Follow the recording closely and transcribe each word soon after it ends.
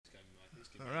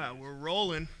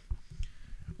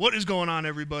What is going on,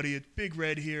 everybody? It's Big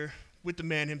Red here with the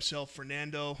man himself,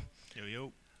 Fernando.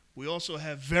 Yo. We also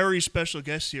have very special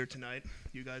guests here tonight.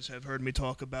 You guys have heard me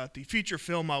talk about the feature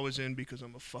film I was in because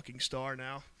I'm a fucking star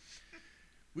now.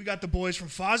 We got the boys from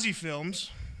Fozzie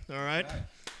Films, all right?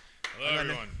 Hello,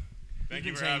 everyone. Thank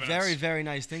you for having very, us. very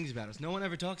nice things about us. No one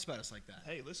ever talks about us like that.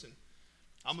 Hey, listen,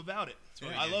 I'm about it.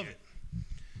 what I we love do it.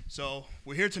 So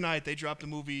we're here tonight. They dropped the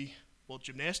movie,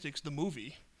 Gymnastics, the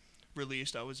movie,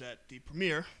 released. I was at the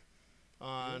premiere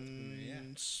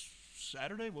on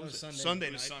Saturday? What was it? Sunday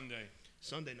It was night. Sunday.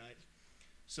 Sunday night.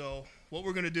 So what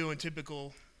we're going to do in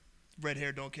typical red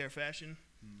hair, don't care fashion,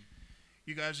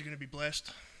 you guys are going to be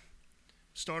blessed.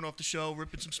 Starting off the show,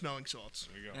 ripping some smelling salts.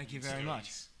 There you go. Thank you very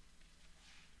much.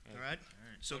 All right?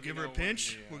 So Let me give her a know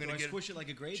pinch. when the, We're Do going I to get squish it like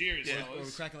a grape? Cheers, Yeah. Or we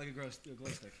fellas. crack it like a glow stick?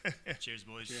 Cheers,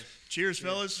 boys. Cheers. Cheers,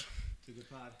 fellas, To a good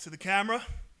pod. to the camera.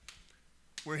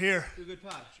 We're here. To a good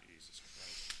pod. Jesus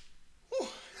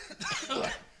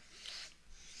Christ.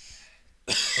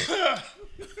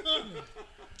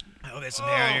 I hope it's some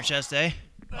hair on your chest, eh?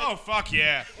 Oh, fuck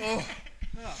yeah.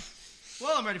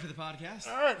 Well, I'm ready for the podcast.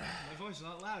 All right. My voice is a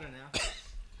lot louder now.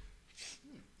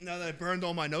 Now that I burned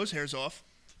all my nose hairs off,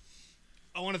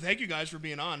 I want to thank you guys for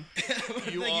being on.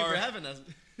 Thank you for having us.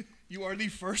 You are the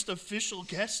first official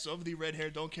guests of the Red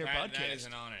Hair Don't Care podcast. That is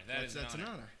an honor. That's an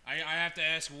honor. I have to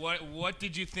ask, what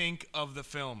did you think of the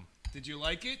film? Did you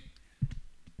like it?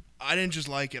 I didn't just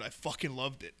like it. I fucking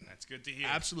loved it. That's good to hear.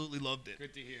 Absolutely loved it.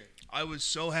 Good to hear. I was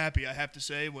so happy, I have to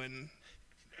say, when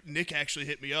Nick actually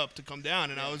hit me up to come down,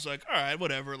 and I was like, all right,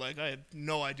 whatever. Like, I had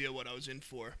no idea what I was in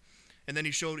for. And then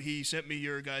he sent me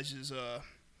your guys'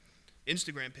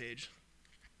 Instagram page.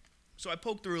 So I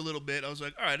poked through a little bit. I was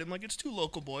like, all right. I'm like, it's two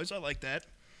local boys. I like that.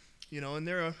 You know, and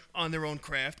they're on their own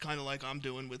craft, kind of like I'm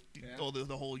doing with all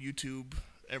the whole YouTube,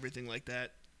 everything like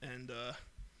that. And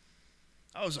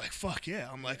I was like, fuck yeah.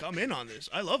 I'm like, I'm in on this.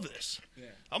 I love this. Yeah.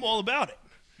 I'm all about it.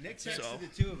 Nick texted So-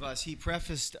 the two of us. He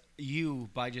prefaced you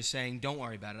by just saying, "Don't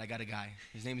worry about it. I got a guy.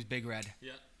 His name is Big Red."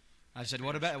 Yeah. I said,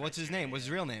 what's his name? What's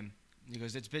his real name?" He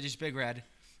goes, "It's just Big Red."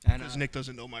 And Because Nick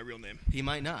doesn't know my real name. he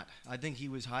might not. I think he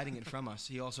was hiding it from us.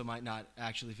 He also might not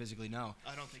actually physically know.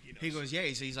 I don't think he knows. He goes,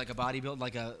 "Yeah." So he's like a bodybuilder,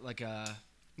 like a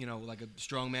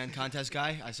strongman contest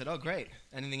guy. I said, "Oh, great.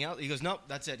 Anything else?" He goes, "Nope,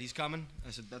 that's it. He's coming." I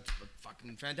said, "That's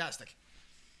fucking fantastic."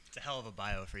 It's a hell of a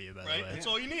bio for you, by Right? the way. That's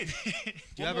all you need. Do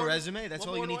you have a resume? That's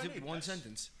all you need. One Yes.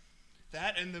 sentence.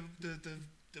 That and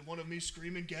the one of me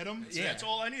screaming, get him. Yeah. That's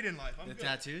all I need in life. I'm The good.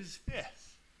 tattoos. Yeah.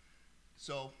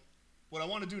 So, what I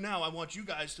want to do now, I want you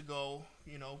guys to go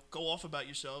off about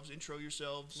yourselves, intro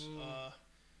yourselves,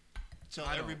 tell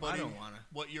I everybody don't wanna.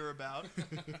 what you're about.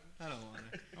 I don't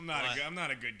want to. I'm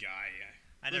not a good guy. Yeah.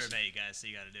 I never Listen. met you guys, so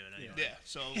you got to do it anyway. Yeah.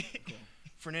 So,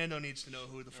 Fernando needs to know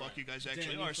who the fuck you guys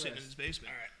actually Danny are sitting in first. his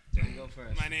basement. All right. Go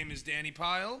first. My name is Danny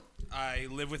Pyle. I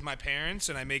live with my parents,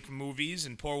 and I make movies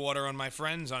and pour water on my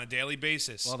friends on a daily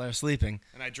basis. While they're sleeping.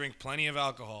 And I drink plenty of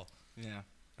alcohol. Yeah.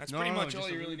 That's No, pretty no, much just all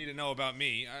a you really little- need to know about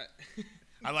me.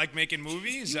 I like making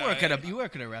movies. You work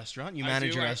at a restaurant. You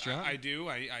manage a restaurant. I do.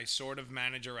 I sort of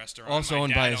manage a restaurant. Also My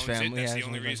owned dad by his owns family. It. That's Yeah, the he's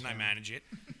only owned by his reason I family. manage it.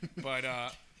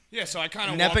 But yeah, so I kind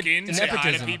of walk in, say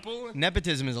hi to people.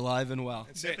 Nepotism is alive and well.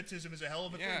 That's it. Nepotism is a hell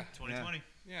of a Yeah. thing. 2020.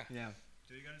 Yeah. Yeah.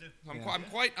 Do what you got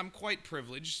to do. I'm quite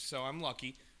privileged, so I'm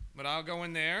lucky. But I'll go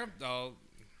in there. I'll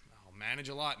manage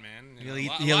a lot, man. You know,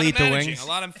 He'll eat the managing, wings. A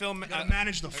lot of film. You gotta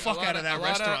manage the fuck out of that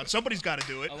restaurant. Somebody's got to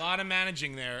do it. A lot of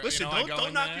managing there. Listen, I go don't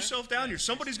in knock there. yourself down here.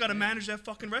 Somebody's got to manage that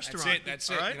fucking restaurant. That's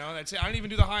all it. right? You know, that's it. I don't even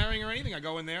do the hiring or anything. I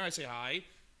go in there, I say hi.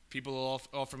 People will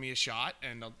offer me a shot,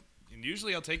 and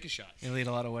usually I'll take a shot. He'll eat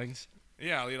a lot of wings.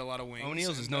 Yeah, I'll eat a lot of wings.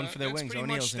 O'Neill's is and, known for their that's wings. pretty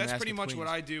O'Neill's much, and that's Master pretty much what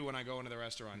Queens. I do when I go into the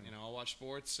restaurant. You know, I'll watch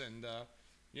sports, and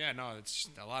yeah, no, it's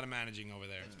a lot of managing over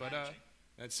there. But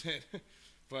that's it.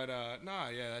 But no,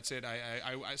 yeah, that's it.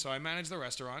 So I manage the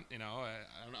restaurant. You know,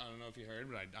 I don't know if you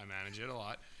heard, but I manage it a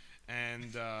lot.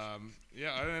 And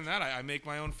yeah, other than that, I make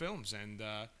my own films and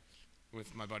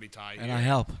with my buddy Ty. And here, I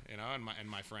help. You know, and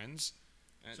my friends.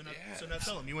 And, So now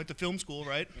tell him, you went to film school,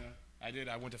 right? I did.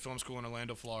 I went to film school in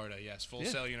Orlando, Florida. Yes, Full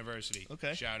Sail University.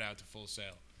 Okay. Shout out to Full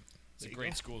Sail. It's a There you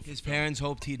great go. school. His for film. parents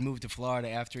hoped he'd move to Florida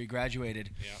after he graduated,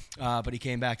 Yeah. but he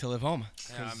came back to live home Yeah,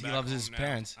 because I'm he back loves home his now.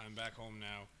 parents. I'm back home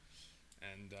now,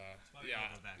 and why we yeah,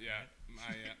 all go back,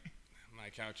 yeah, my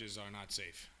couches are not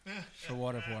safe. For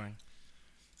water pouring.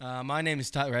 My name is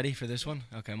Tyler. Ready for this one?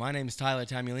 Okay. My name is Tyler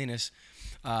Tamulinas.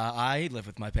 I live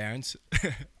with my parents.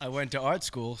 I went to art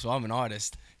school, so I'm an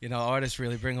artist. You know, artists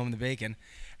really bring home the bacon.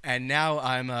 And now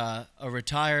I'm a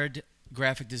retired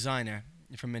graphic designer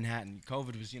from Manhattan.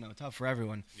 COVID was, tough for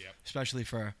everyone, Yep. especially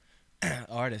for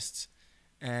artists.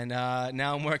 And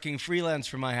now I'm working freelance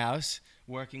from my house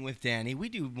working with Danny. We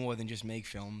do more than just make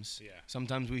films. Yeah.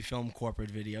 Sometimes we film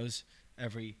corporate videos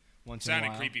every once in a Sounded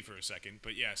while. creepy for a second,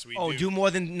 but yes, we Oh, do. do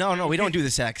more than no. We don't do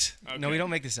the sex. No, Okay. we don't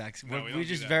make the sex. No, we We're don't do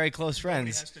just that. very close Nobody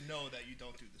friends. has to know that you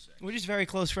don't do the sex. We're just very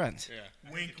close friends.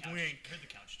 Yeah. Wink, wink. Heard the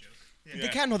couch joke. Yeah.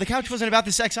 The couch wasn't about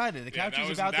the sex either. The Yeah, couch that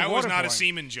was about the that water was not a pouring.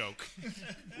 semen joke.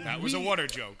 That was a water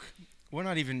joke. We're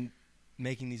not even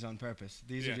making these on purpose.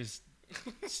 These Yeah. are just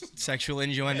sexual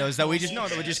innuendos that we just know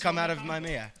that would just come out of my mouth.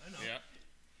 Yeah.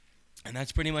 And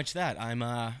that's pretty much that.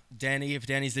 I'm Danny. If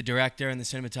Danny's the director and the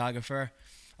cinematographer,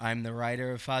 I'm the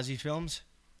writer of Fozzie Films,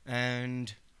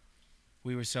 and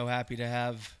we were so happy to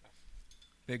have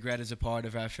Big Red as a part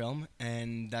of our film,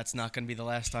 and that's not going to be the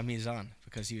last time he's on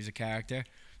because he was a character.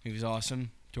 He was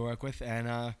awesome to work with, and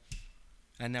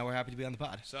now we're happy to be on the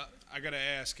pod. So I gotta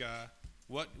ask,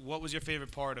 what was your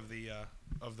favorite part of the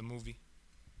movie?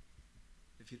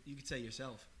 If you could say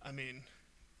yourself. I mean,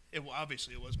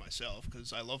 obviously it was myself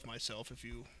because I love myself. If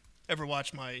you ever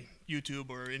watch my YouTube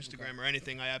or Instagram or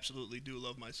anything, I absolutely do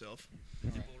love myself.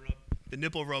 Nipple rub. The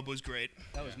nipple rub was great.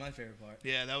 That was my favorite part.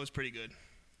 Yeah, that was pretty good.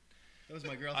 That was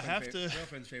my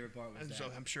girlfriend's favorite part. And so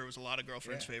I'm sure it was a lot of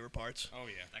girlfriends' Yeah. favorite parts. Oh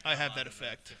yeah. I got a have lot that of,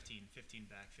 effect. 15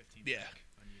 back, 15 Yeah. back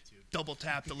on YouTube. Double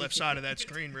tap the left side of that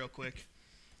screen real quick.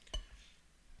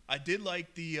 I did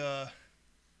like the,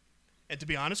 and to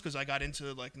be honest, because I got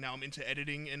into now I'm into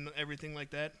editing and everything like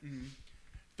that. Mm-hmm.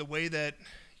 The way that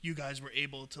you guys were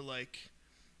able to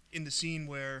in the scene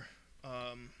where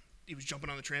he was jumping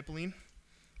on the trampoline,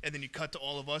 and then you cut to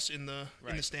all of us in the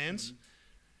Right. stands,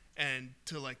 and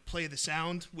to play the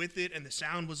sound with it, and the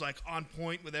sound was on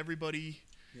point with everybody.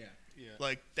 Yeah.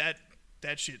 Yeah.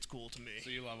 That shit's cool to me.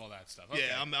 So you love all that stuff. Okay.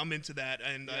 Yeah, I'm into that,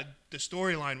 and Yeah. the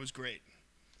storyline was great.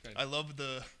 Good. I love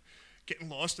the getting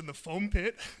lost in the foam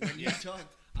pit. When you talked,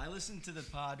 I listened to the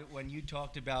pod when you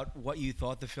talked about what you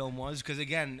thought the film was, because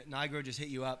again, Nigro just hit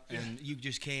you up and you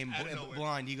just came Out of nowhere.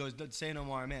 blind. He goes, "Say no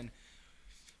more, I'm in."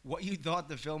 What you thought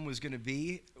the film was going to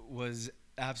be was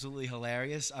absolutely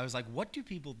hilarious. I was like, "What do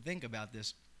people think about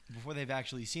this before they've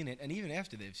actually seen it, and even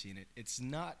after they've seen it?" It's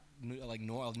not a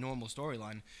normal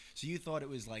storyline. So you thought it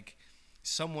was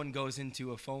someone goes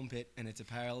into a foam pit and it's a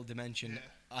parallel dimension. Yeah.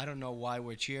 I don't know why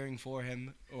we're cheering for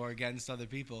him or against other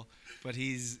people, but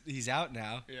he's out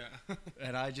now, Yeah.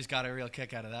 and I just got a real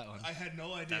kick out of that one. I had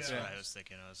no idea. That's what I was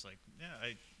thinking. I was like,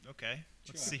 yeah, okay.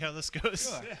 Let's see how this goes.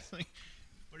 Sure. It's like,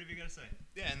 what have you got to say?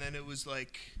 Yeah, and then it was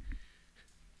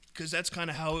because that's kind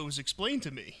of how it was explained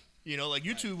to me.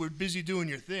 You two were busy doing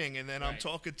your thing, and then I'm Right.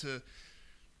 talking to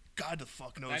God the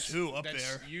fuck knows who up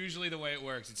that's there. usually the way it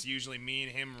works. It's usually me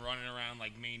and him running around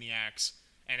like maniacs,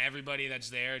 and everybody that's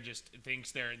there just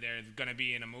thinks they're gonna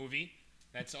be in a movie.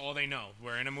 That's all they know.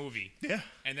 We're in a movie. Yeah.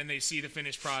 And then they see the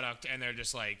finished product, and they're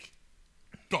just like,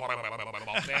 they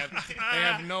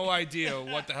have no idea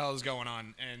what the hell is going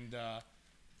on. And yeah,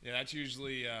 that's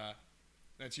usually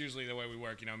the way we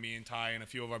work. Me and Ty and a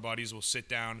few of our buddies will sit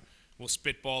down, we'll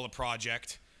spitball a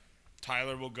project.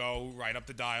 Tyler will go write up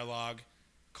the dialogue,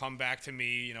 come back to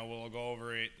me. We'll go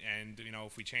over it, and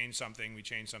if we change something, we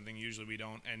change something. Usually we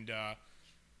don't,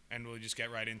 and we'll just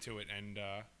get right into it. And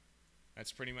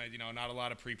that's pretty much not a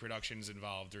lot of pre-productions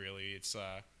involved really. It's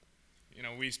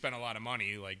we spent a lot of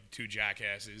money, like two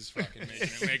jackasses, fucking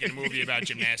making a movie about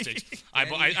gymnastics. I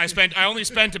only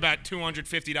spent about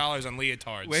 $250 on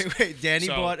leotards. Wait, Danny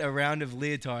So- bought a round of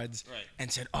leotards Right.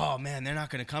 and said, "Oh man, they're not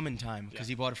going to come in time," because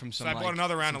he bought it from some I bought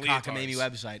another round some of cockamamie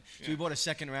leotards. website. So he bought a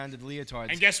second round of leotards.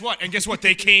 And guess what?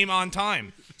 They came on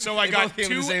time. So I They got both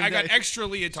came the same I got day. extra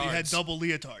leotards. So you had double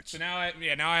leotards. So now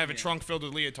I have a trunk filled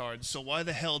with leotards. So why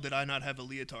the hell did I not have a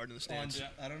leotard in the stands?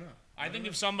 I don't know. I think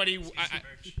if somebody,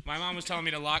 my mom was telling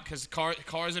me to lock because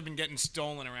cars have been getting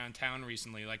stolen around town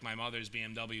recently. Like my mother's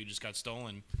BMW just got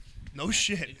stolen. No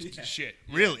shit. Shit.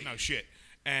 Really? No shit.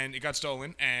 And it got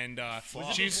stolen. And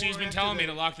she's Before been or telling after me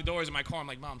to lock the doors in my car. I'm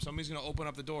like, Mom, somebody's gonna open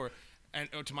up the door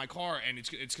to my car, and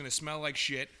it's gonna smell like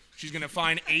shit. She's gonna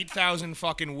find 8,000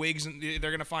 fucking wigs, and they're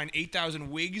gonna find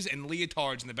 8,000 wigs and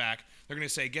leotards in the back. They're gonna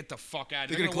say, "Get the fuck out!"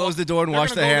 They're gonna close the door and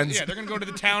wash their hands. Yeah, they're gonna go to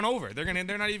the town over. They're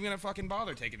not even gonna fucking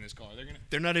bother taking this car.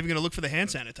 They're not even going to look for the hand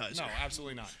sanitizer. No,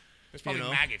 absolutely not. There's probably know?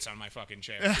 maggots on my fucking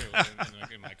chair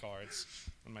too in my car. It's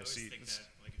on my I always seat. think that,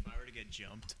 if I were to get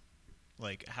jumped,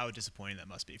 how disappointing that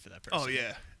must be for that person. Oh,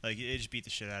 yeah. It just beat the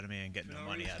shit out of me and get no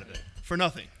money out of it. For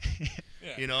nothing.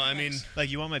 Yeah. I mean,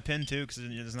 You want my pin too, because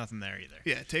there's nothing there either.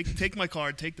 yeah, take my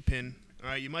card, take the pin. All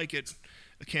right, you might get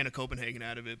a can of Copenhagen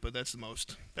out of it, but that's the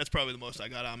most. That's probably the most I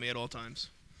got on me at all times.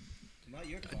 Not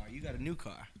your car. You got a new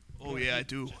car. Oh, yeah, I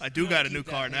do. I do got a new Keep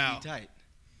that car handy now. Tight.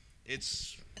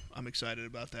 I'm excited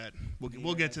about that.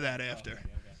 We'll get to that after.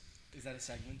 Is that a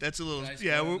segment? That's a little. Did I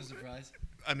Yeah, spoil we're, the surprise?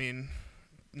 I mean,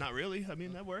 not really. I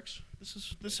mean, that works.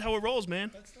 This is how it rolls,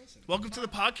 man. Let's listen. Welcome to the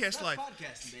podcast That's life.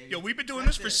 podcasting, baby. Yo, we've been doing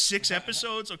That's this for it. 6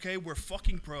 episodes. Okay, we're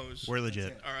fucking pros. We're legit.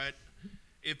 it. All right.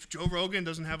 If Joe Rogan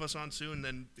doesn't have us on soon,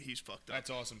 then he's fucked up. That's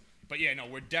awesome. But yeah, no,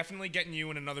 we're definitely getting you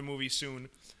in another movie soon.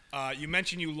 You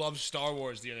mentioned you loved Star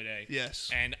Wars the other day. Yes.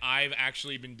 And I've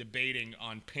actually been debating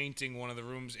on painting one of the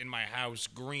rooms in my house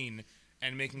green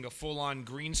and making a full-on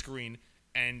green screen.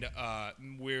 And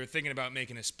we're thinking about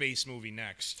making a space movie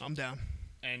next. I'm down.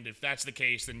 And if that's the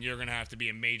case, then you're going to have to be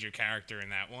a major character in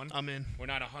that one. I'm in. We're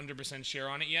not 100% sure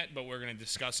on it yet, but we're going to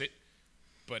discuss it.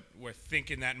 But we're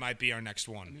thinking that might be our next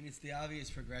I one. mean, it's the obvious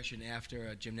progression after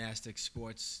a gymnastics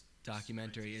sports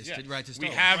documentary is Yeah. to write to Star We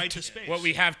Wars. have Right to space. Well,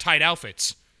 we have tight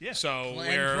outfits. Yeah. So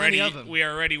Plenty of 'em. we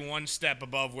are already one step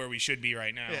above where we should be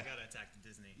right now. Yeah. Gotta attack the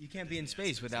Disney. You can't be in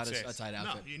space without That's a it. tight No,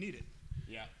 outfit. you need it.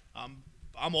 Yeah.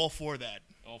 I'm all for that.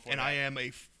 All for and that. I am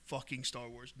a fucking Star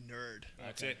Wars nerd.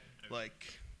 That's it.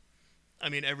 Like, I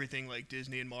mean, everything like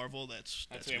Disney and Marvel. That's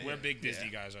That's it. me. We're big Disney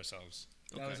Yeah. guys ourselves.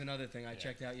 That was Okay. another thing. I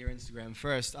checked out your Instagram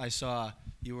first. I saw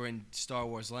you were in Star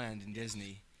Wars Land in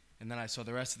Disney, and then I saw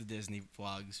the rest of the Disney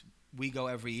vlogs. We go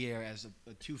every year as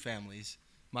two families,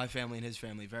 my family and his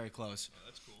family, very close. Oh,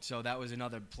 that's cool. So that was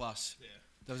another plus. Yeah.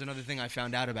 That was another thing I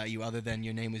found out about you, other than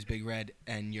your name was Big Red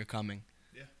and you're coming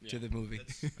Yeah. to the movie.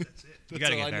 That's it. You That's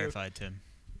gotta all I get knew. verified, Tim.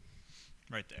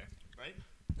 Right there. Right?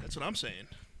 That's what I'm saying.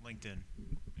 LinkedIn.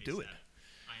 Do it.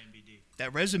 IMBD.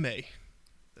 That resume.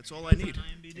 That's all I need.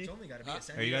 IMBD. only got to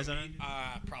be Are you guys on it?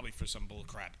 Probably for some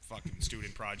bullcrap fucking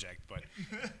student project, but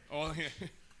all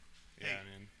yeah,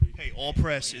 man. Hey, all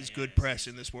press is good press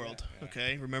in this world. Yeah.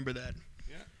 Okay, remember that.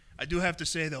 Yeah. I do have to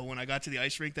say though, when I got to the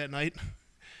ice rink that night,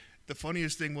 the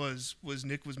funniest thing was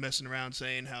Nick was messing around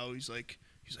saying how he's like,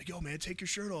 yo man, take your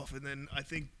shirt off, and then I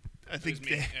think was me.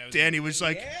 Yeah, it was Danny me. was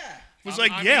like,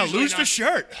 I'm yeah, usually lose the not-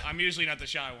 shirt. I'm usually not the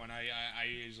shy one. I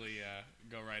usually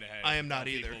go right ahead. I am and not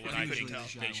tell either, people if What you I couldn't think tell.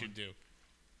 Shy they one. should do.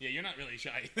 Yeah, you're not really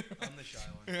shy. I'm the shy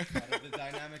one. Out of the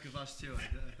dynamic of us two.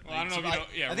 Well, I don't know if you know-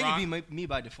 yeah, I think Ron- it'd be me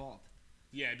by default.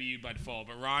 Yeah, it'd be you by default.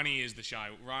 But Ronnie is the shy.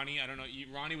 Ronnie, I don't know.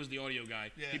 Ronnie was the audio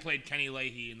guy. Yeah. He played Kenny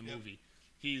Leahy in the Yep. movie.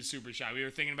 He's super shy. We were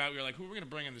like, who are we going to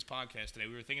bring on this podcast today?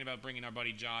 We were thinking about bringing our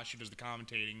buddy Josh, who does the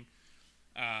commentating.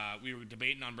 We were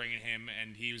debating on bringing him,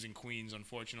 and he was in Queens,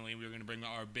 unfortunately. We were going to bring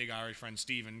our big Irish friend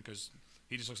Steven, because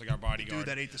he just looks like our bodyguard. Dude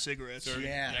that ate the cigarettes. Sir.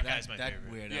 Yeah, That guy's my that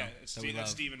favorite. weirdo. Yeah, that we love.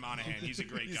 that's Steven Monahan. He's a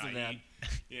great He's guy. the man.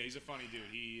 Yeah, he's a funny dude.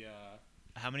 He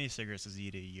How many cigarettes does he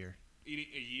eat a year? eat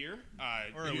a year?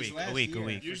 Or a usually- week? A week. A year.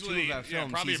 week. For Usually, two of our yeah,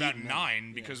 films, probably he's about eaten them. 9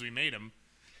 Yeah. because we made him.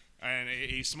 And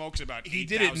he smokes about He 8,000,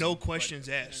 did it no but- questions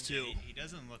asked too. He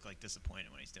doesn't look like disappointed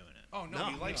when he's doing it. Oh, no, No,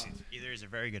 he likes no. it. Either he's a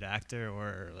very good actor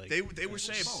or like They were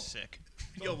saying, sick.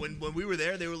 yo, when we were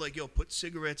there, they were like, yo, put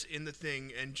cigarettes in the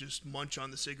thing and just munch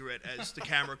on the cigarette as the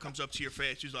camera comes up to your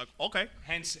face. He's like, okay.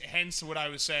 Hence what I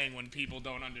was saying when people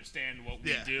don't understand what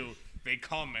we Yeah. do. They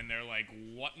come and they're like,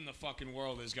 what in the fucking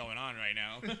world is going on right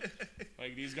now?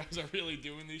 Like, these guys are really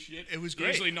doing this shit? It was great.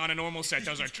 Usually not a normal set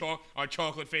does our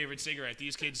chocolate favorite cigarette.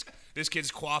 This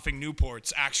kid's quaffing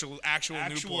Newports, actual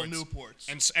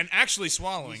Newports. And actually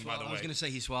swallowing, by the way. I was gonna say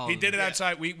he swallowed. He did it Yeah.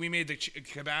 outside. We made the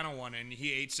Cabana one, and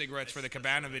he ate cigarettes for the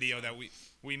Cabana video that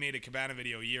we made a Cabana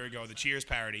video a year ago, the Cheers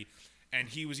parody, and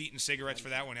he was eating cigarettes for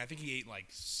that one. I think he ate like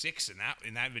 6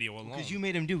 in that video alone. because you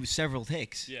made him do several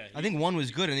takes. Yeah, I think one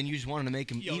was good, and then you just wanted to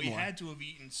make him Yo, eat he more. had to have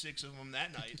eaten 6 of them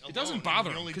that night. It doesn't alone, bother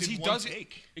and him only because did he one does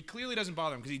take. it. It clearly doesn't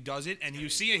bother him because he does it, and you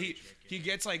see it. He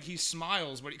gets like he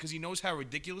smiles, but because he knows how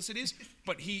ridiculous it is.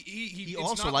 But he it's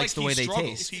also not likes like the way he they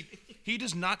struggles. taste. He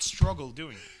does not struggle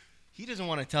doing it. He doesn't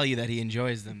want to tell you that he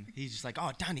enjoys them. He's just like,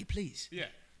 oh, Danny, please. Yeah,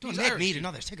 Don't He's let Irish, me eat dude.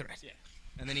 another cigarette. Yeah.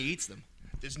 And then he eats them.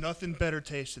 There's nothing better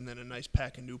tasting than a nice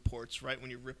pack of Newports right when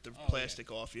you rip the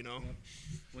plastic off, you know?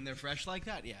 When they're fresh like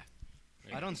that, yeah.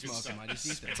 I don't Good smoke stuff. them. I just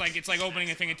eat them. It's like opening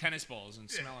a thing of tennis balls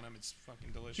and smelling them. It's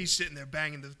fucking delicious. He's sitting there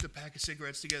banging the pack of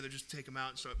cigarettes together, just take them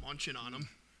out and start munching on them.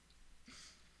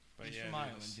 But He's yeah, from no,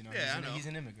 Ireland, it's- you know. Yeah, I he's, know. he's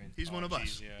an immigrant. He's one of us.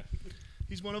 geez, yeah.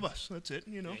 He's one of us. That's it,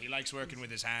 you know? Yeah, he likes working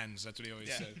with his hands. That's what he always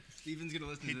Yeah. said. Steven's gonna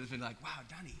listen to this and be like, wow,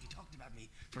 Danny, you talked about me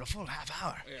for a full half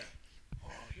hour. Yeah. Oh,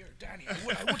 here, Danny.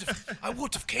 I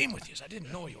would have came with you. I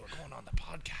didn't know you were going on the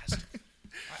podcast.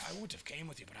 I would have came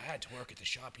with you, but I had to work at the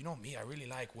shop. You know me, I really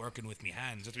like working with me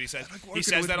hands. That's what he says. like He working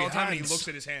says with that me all the time, and he hands. looks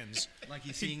at his hands. Like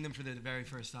he's seeing them for the very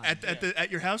first time. At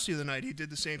your house the other night, he did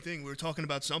the same thing. We were talking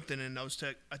about something, and I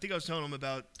think I was telling him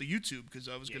about the YouTube because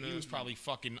I was Yeah, gonna. he was probably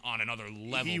fucking on another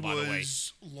level, he by the way.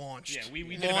 was launched. Yeah, we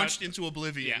did launched about- into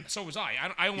oblivion. Yeah, so was I.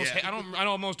 I almost Yeah. I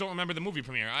almost don't remember the movie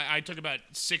premiere. I took about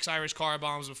 6 Irish car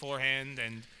bombs beforehand,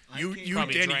 and You,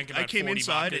 Probably Danny, drank I about came 40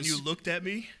 inside and vodkas. you looked at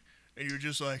me, and you were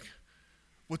just like,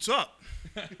 "What's up?"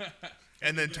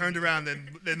 And then turned around, and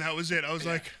then that was it. I was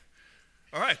like,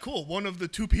 "All right, cool. One of the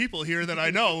two people here that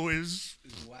I know is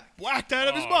whacked out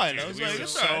of his mind." Dude, I was we like, were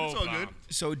 "It's all right. It's so all good." bummed.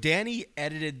 So Danny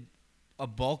edited a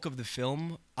bulk of the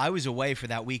film. I was away for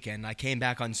that weekend. I came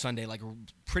back on Sunday, like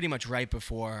pretty much right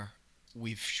before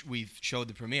we've showed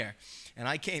the premiere. And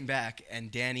I came back, and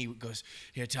Danny goes,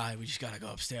 "Here, Ty, we just gotta go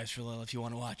upstairs for a little if you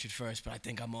want to watch it first. But I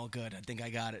think I'm all good. I think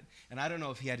I got it." And I don't know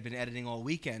if he had been editing all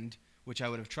weekend, which I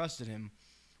would have trusted him,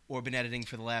 or been editing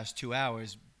for the last 2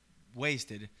 hours,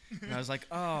 wasted. And I was like,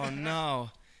 "Oh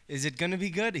no, is it gonna be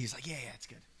good?" He's like, "Yeah, it's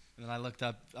good." And then I looked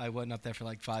up. I went up there for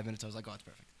like 5 minutes. I was like, "Oh, it's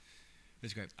perfect.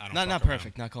 It's great." I don't Not fuck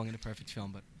perfect. Not calling it a perfect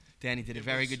film, but Danny did a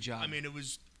very good job. I mean, it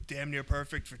was damn near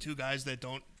perfect for two guys that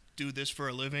don't do this for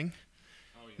a living.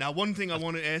 Now, one thing I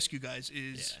want to ask you guys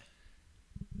is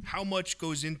how much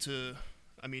goes into,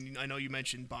 I mean, I know you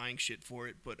mentioned buying shit for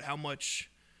it, but how much,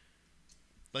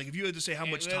 like, if you had to say how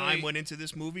much time literally- went into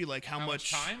this movie, like how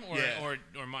much time or yeah.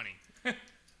 or money?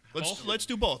 Let's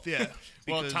do both, yeah.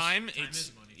 Well, because- time Time it's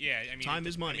is money. yeah. I mean, Time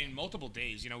is money. I mean, multiple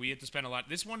days. You know, we had to spend a lot.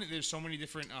 This one, there's so many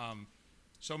different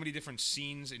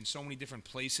scenes in so many different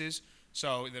places.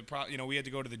 So you know, we had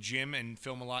to go to the gym and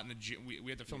film a lot in the gym. We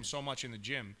had to film so much in the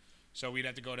gym. So we'd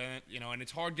have to go to, you know, and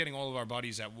it's hard getting all of our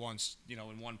buddies at once, you know,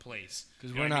 in one place. Because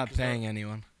You know we're what I mean? not 'Cause paying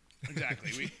anyone.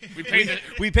 Exactly. We paid the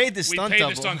We paid the we stunt paid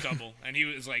double. the stunt double, and he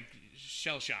was like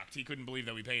shell shocked. He couldn't believe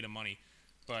that we paid him money.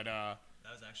 But That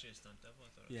was actually a stunt double. I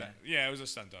thought it was Yeah. it was a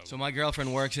stunt double. So my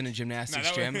girlfriend works in a gymnastics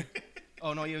that gym. was-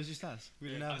 Oh no, it was just us. We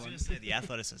didn't I have was one. gonna say the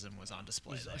athleticism was on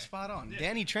display there. Spot on.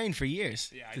 Danny trained for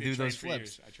years yeah, I to did do train those for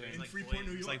flips. years. I trained. In like Freeport,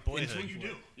 New it's York. like boyhood. It's what you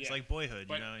do. It's Yeah. like boyhood,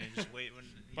 But- you know. You just wait when.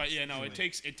 But yeah, no, it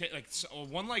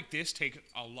one like this takes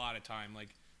a lot of time. Like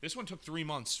this one took 3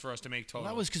 months for us to make total.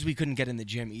 Well, that was because we couldn't get in the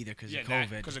gym either because of COVID.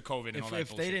 Because of COVID and all that If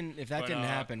bullshit. that But, didn't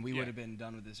happen, we yeah. would have been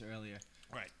done with this earlier.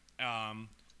 Right.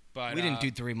 But We didn't do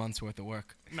 3 months worth of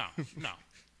work. no.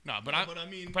 But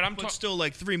But I'm still,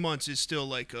 like 3 months is still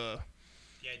like the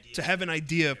idea. to have an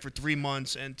idea for 3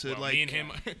 months and to Well, like me and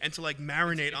him- and to like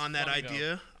marinate It's on that funny, though.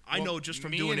 idea. I Well, know just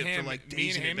from me doing and it for him- like me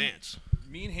days and in him- advance.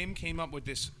 Me and him came up with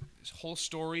this whole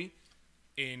story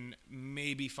in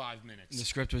maybe 5 minutes. The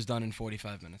script was done in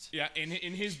 45 minutes. Yeah, in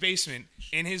his basement.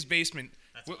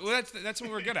 Well, that's what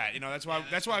we're good at. You know, that's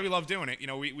why we love doing it. You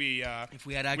know, we If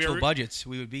we had actual budgets,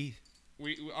 we would be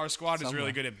our squad is Somewhere.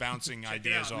 really good at bouncing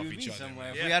ideas off each other.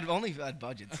 If Yeah. we had only had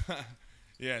budgets.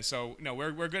 Yeah, so no,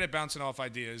 we're good at bouncing off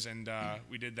ideas, and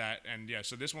we did that, and yeah,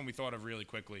 so this one we thought of really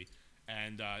quickly,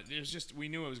 and we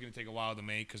knew it was going to take a while to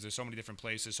make because there's so many different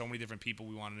places, so many different people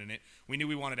we wanted in it. We knew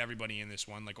we wanted everybody in this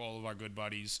one, like all of our good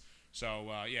buddies.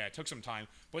 So yeah, it took some time,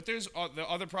 but there's the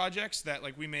other projects that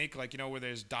like we make, like, you know, where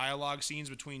there's dialogue scenes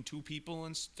between two people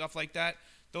and stuff like that.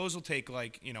 Those will take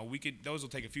like, you know, those will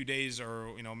take a few days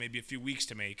or, you know, maybe a few weeks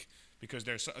to make because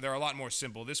they're a lot more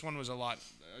simple. This one was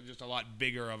just a lot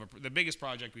bigger the biggest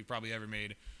project we've probably ever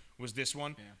made was this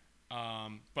one. Yeah.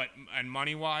 But and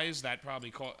money wise, that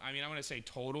probably I'm going to say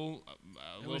total.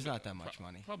 It was not that much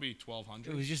money. Probably It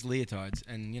 $1,200. was just leotards,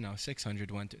 and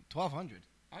 600 went to 1,200.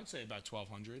 I'd say about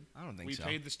 $1,200. I don't think we so.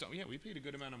 paid we paid a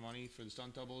good amount of money for the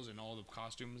stunt doubles and all the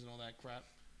costumes and all that crap.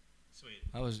 Sweet.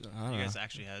 I don't You know. guys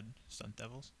actually had stunt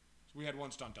devils. We had one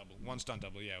stunt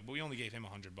double, yeah, but we only gave him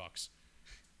 $100.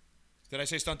 Did I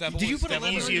say stunt double? Did you put Devil?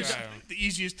 Easiest, Yeah. the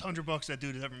easiest $100 that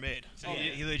dude has ever made. So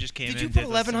he literally just came Did in. you put did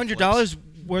those some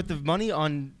 $1,100 worth of money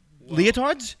on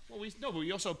leotards? Well, but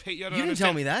we also paid. You didn't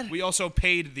tell me that. We also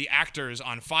paid the actors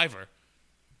on Fiverr.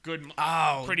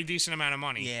 Pretty decent amount of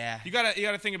money. Yeah. You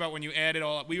gotta think about when you add it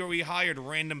all up. We hired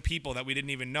random people that we didn't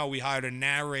even know. We hired a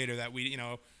narrator that we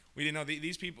didn't know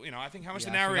these people. I think how much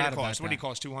the Yeah, I forgot narrator about cost? What did he that.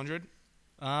 cost? $200.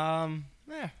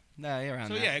 Yeah, around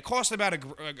So that. yeah, it cost about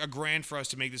a grand for us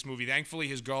to make this movie. Thankfully,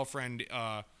 his girlfriend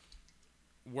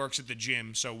works at the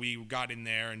gym, so we got in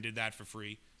there and did that for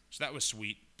free. So that was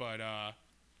sweet. But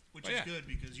Which Well, is yeah. good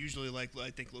because usually, like, I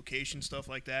think location stuff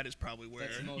like that is probably where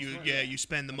That's the most you fun. you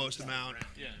spend the most amount.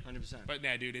 yeah. 100%. But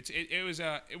nah, dude,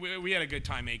 we had a good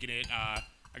time making it. I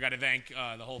got to thank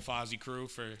the whole Fozzie crew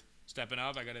for stepping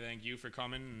up. I got to thank you for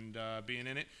coming and being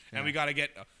in it. And we got to get.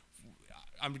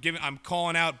 I'm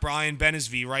calling out Brian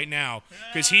Benesvie right now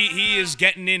because he is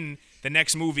getting in the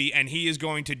next movie and he is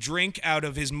going to drink out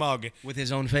of his mug with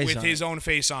his own face with on his it. own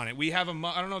face on it. We have a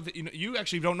mug. I don't know if you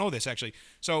actually don't know this actually.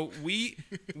 So we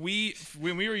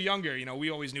when we were younger, we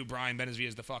always knew Brian Benesvie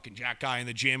as the fucking jack guy in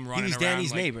the gym running was around.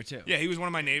 Danny's like- neighbor, too. Yeah, he was one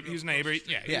of my neighbors. He was a neighbor.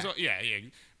 Yeah, Yeah.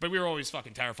 But we were always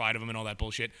fucking terrified of him and all that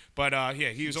bullshit. But yeah,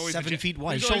 he was always 7 feet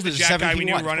wide. He was His always the shoulders are jack 7 guy we feet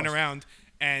knew wide, of running course. around.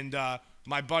 And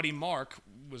my buddy Mark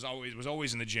was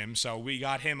always in the gym. So we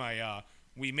got him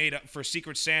we made for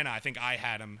Secret Santa. I think I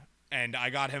had him, and I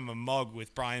got him a mug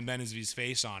with Brian Benesvy's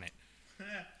face on it.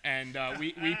 And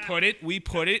we put it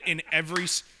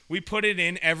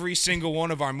in every single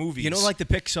one of our movies. You know, like the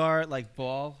Pixar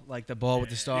ball, like the ball with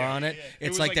the star on it. It It's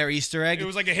was like their Easter egg. It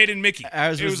was like a hidden Mickey.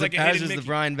 Ours was hidden the Mickey.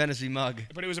 Brian Benesby mug.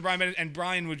 But it was a Brian Bennett, and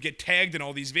Brian would get tagged in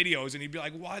all these videos, and he'd be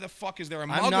like, "Why the fuck is there a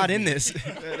mug?" I'm not of in me?" this,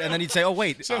 and then he'd say, "Oh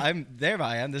wait, I'm there.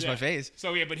 I am. This is my face."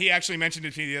 So yeah, but he actually mentioned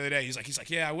it to me the other day. He's like,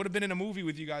 "Yeah, I would have been in a movie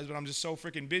with you guys, but I'm just so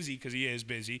freaking busy," because he is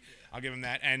busy. I'll give him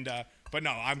that. And but no,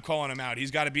 I'm calling him out.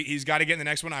 He's got to get in the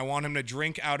next one. I want him to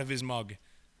drink out of his mug,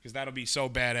 because that'll be so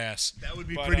badass. That would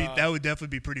be But, pretty. That would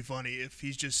definitely be pretty funny if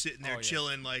he's just sitting there Oh, yeah.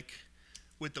 chilling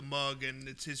with the mug and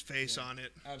it's his face on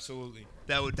it. Absolutely.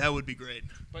 That would be great.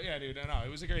 But yeah, dude, no, it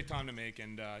was a great time to make,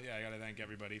 and yeah, I gotta thank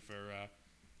everybody for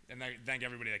thank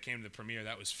everybody that came to the premiere.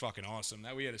 That was fucking awesome.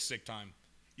 That we had a sick time.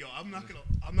 Yo, I'm not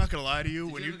gonna lie to you.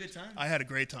 Did when you have a good time? I had a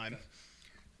great time.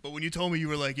 But when you told me you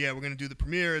were like, yeah, we're gonna do the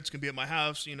premiere, it's gonna be at my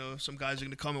house. You know, some guys are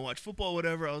gonna come and watch football,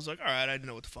 whatever. I was like, all right, I didn't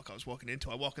know what the fuck I was walking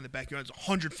into. I walk in the backyard, there's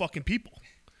 100 fucking people.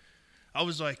 I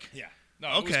was like, Yeah. No,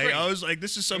 it was okay. great. I was like,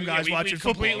 this is some guys we watching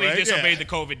football, completely right? disobeyed yeah. the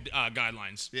COVID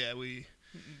guidelines. Yeah, we.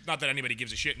 Not that anybody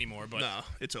gives a shit anymore, but No,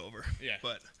 it's over. Yeah.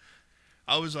 But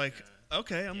I was like,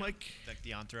 okay. I'm like, Like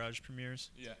the Entourage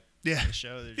premieres, yeah. yeah. the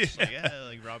show. They're just like, yeah,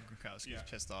 like Rob Gronkowski's Yeah.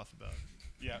 pissed off about.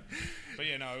 Yeah, but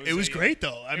yeah, no, It was great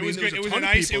though. I it mean, was there good. It a was a ton of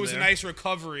nice. people It was a there. nice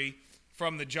recovery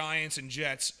from the Giants and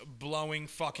Jets blowing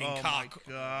fucking Oh my cock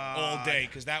God. all day,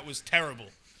 because that was terrible.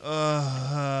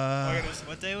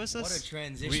 What day was this? What a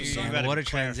transition! We man. gotta what a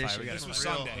clarify. transition! We gotta This was For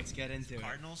real. Sunday. Let's get into it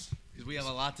Cardinals. because we have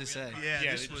a lot to say.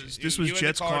 Yeah, this this was you had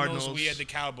Jets the Cardinals. We had the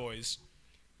Cowboys.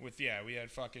 We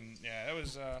had fucking that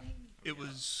was. It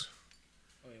was.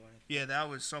 Yeah, that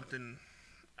was something.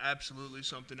 Absolutely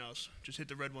something else. Just hit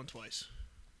the red one twice,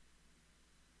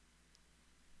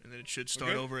 and then it should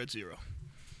start good? over at 0.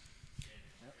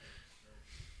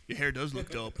 Your hair does look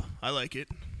dope. I like it.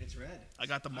 It's red. I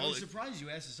got the I was mullet. surprised you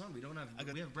asked the son. We don't have.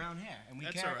 got- We have brown hair, and we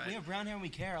That's care. all right. We have brown hair, and we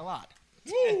care a lot.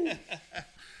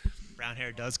 Brown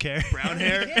hair does care. Brown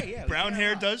hair. Yeah, we brown care a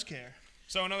hair lot. does care.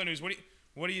 So in other news, what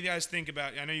do you guys think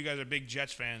about? I know you guys are big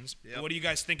Jets fans. Yep. What do you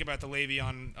guys think about the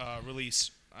Le'Veon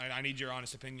release? I need your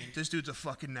honest opinion. This dude's a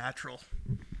fucking natural.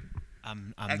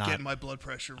 I'm At not. getting my blood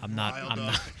pressure I'm not. riled I'm up.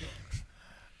 not.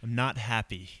 I'm not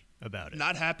happy about it.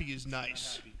 Not happy is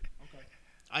nice.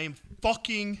 I am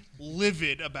fucking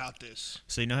livid about this.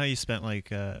 So you know how you spent like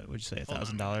what'd you say, Hold on.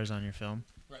 $1,000 on your film?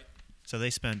 Right. So they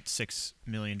spent $6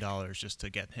 million just to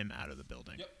get him out of the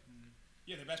building. Yep.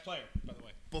 Yeah, the best player, by the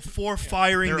way. Before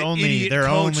firing Their the only- idiot their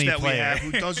coach only that we player. have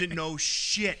who doesn't know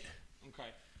shit. Okay.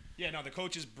 Yeah, no, the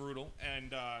coach is brutal,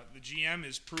 and the GM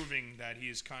is proving that he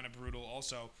is kind of brutal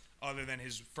also, other than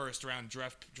his first-round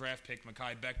draft pick,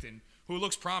 Mekhi Becton, who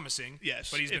looks promising. Yes,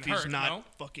 but he's if been hurt, he's not no?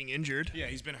 fucking injured. Yeah,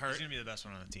 he's been hurt. He's gonna be the best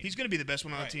one on the team. He's going to be the best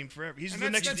one on Right. the team forever. He's And the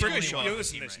that's next good. Britney Shaw. You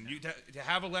listen, team listen. right To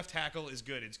have a left tackle is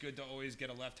good. It's good to always get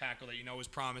a left tackle that you know is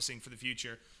promising for the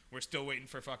future. We're still waiting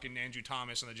for fucking Andrew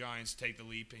Thomas on the Giants to take the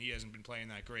leap, and he hasn't been playing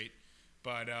that great.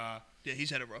 But Yeah,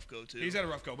 he's had a rough go, too. he's had a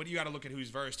rough go. But you got to look at who's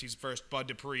versed. He's versed Bud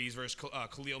Dupree. He's versed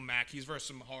Khalil Mack. He's versed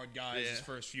some hard guys his Yeah.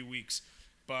 first few weeks.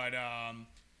 But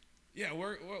yeah,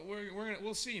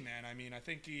 we'll see, man. I mean, I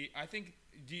think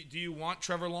do you want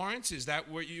Trevor Lawrence? Is that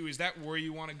where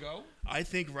you want to go? I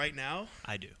think right now,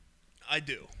 I do. I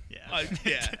do. Yeah.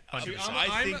 Yeah. 100%.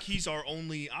 I think he's our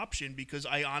only option because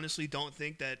I honestly don't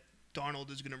think that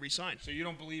Darnold is going to resign. So you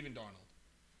don't believe in Darnold?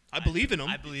 I believe in him.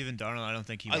 I believe in Darnold. I don't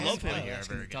think he I wants love to him. play Wow, here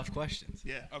asking ever again. tough questions.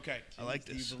 Yeah. Okay. I like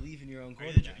Do this. you believe in your own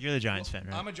You're quarterback? the Giants fan,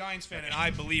 right? I'm a Giants fan, and I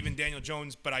believe in Daniel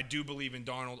Jones, but I do believe in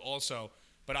Darnold also.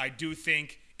 But I do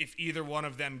think if either one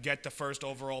of them get the first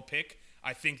overall pick,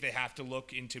 I think they have to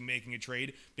look into making a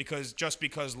trade because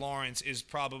Lawrence is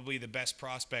probably the best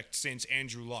prospect since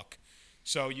Andrew Luck.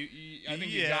 So I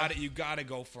think Yeah. you gotta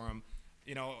go for him.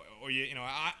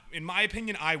 In my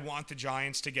opinion, I want the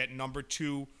Giants to get number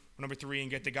 2, number 3, and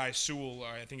get the guy Sewell.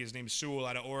 I think his name's Sewell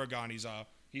out of Oregon. He's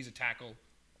a tackle.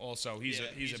 Also, he's Yeah,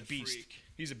 a he's a beast. freak.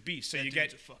 He's a beast. So That you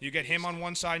dude's get a fucking you get him beast. on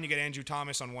one side, and you get Andrew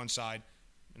Thomas on one side,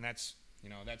 and that's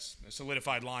a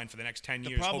solidified line for the next 10 The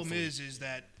years. problem hopefully. is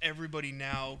that everybody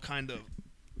now kind of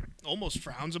almost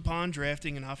frowns upon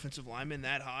drafting an offensive lineman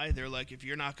that high. They're like, if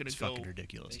you're not going It's to go, fucking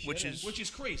ridiculous. which is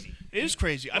crazy. it is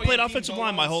crazy. I Well, played yeah, offensive People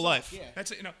line my whole suck, life. Yeah. That's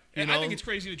You and I think know? it's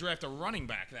crazy to draft a running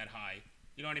back that high.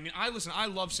 You know what I mean? I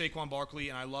love Saquon Barkley,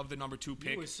 and I love the number 2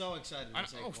 pick. You were so excited. I, to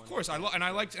say of Quan. course, I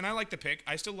like the pick.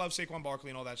 I still love Saquon Barkley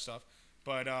and all that stuff.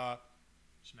 But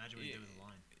Just imagine what he did with the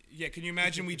line. Yeah, can you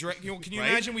imagine can you Right?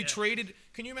 imagine we traded?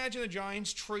 Can you imagine the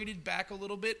Giants traded back a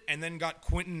little bit and then got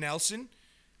Quentin Nelson?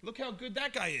 Look how good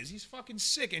that guy is. He's fucking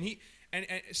sick, and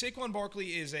Saquon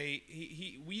Barkley is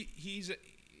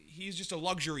he's just a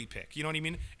luxury pick. You know what I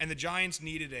mean? And the Giants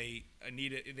needed they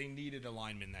needed a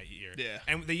lineman that year. Yeah.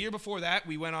 And the year before that,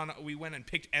 we went and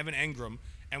picked Evan Engram,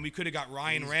 and we could have got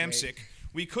Ryan Ramczyk.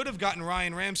 We could have gotten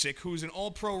Ryan Ramczyk, who's an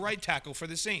All-Pro right tackle for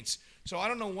the Saints. So I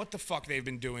don't know what the fuck they've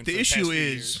been doing. The for the past issue few is,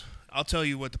 years. I'll tell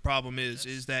you what the problem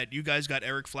is that you guys got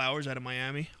Eric Flowers out of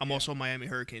Miami. I'm also a Miami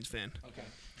Hurricanes fan. Okay.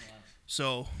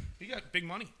 So, He got big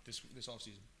money this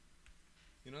offseason.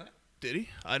 You know that? did he?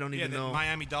 I don't Yeah, even the know.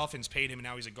 Miami Dolphins paid him, and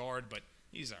now he's a guard, but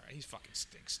he's all right. He's fucking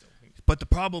stinks still. But the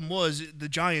problem was the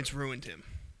Giants ruined him.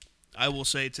 I will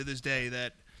say to this day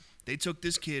that they took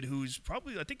this kid who's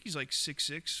probably, I think he's like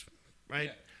 6'6", right?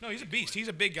 Yeah. No, he's a beast. He's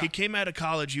a big guy. He came out of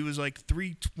college. He was like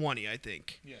 320, I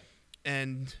think. Yeah.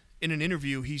 And in an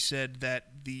interview, he said that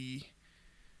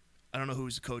I don't know who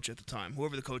was the coach at the time.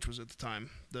 Whoever the coach was at the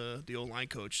time, the O-line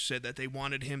coach, said that they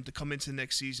wanted him to come into the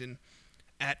next season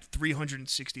at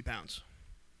 360 pounds.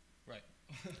 Right.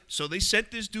 So they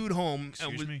sent this dude home.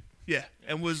 Excuse me? Yeah,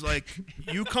 and was like,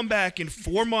 you come back in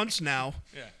 4 months now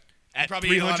Yeah. at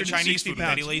Probably ate a lot of 360 Chinese food with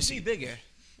pounds. Eddie You Lacy. be bigger.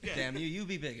 Damn you! You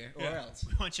be bigger, or else.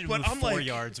 We want you to But move I'm 4 like-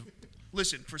 yards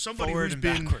Listen, for somebody forward who's and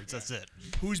been backwards. That's it.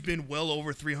 who's been well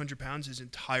over 300 pounds his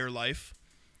entire life,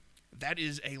 that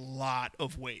is a lot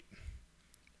of weight.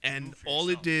 And all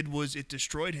it did was it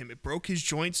destroyed him. It broke his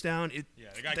joints down. Yeah,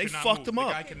 the guy They could not fucked move. him The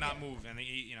up. guy could not move, and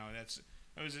he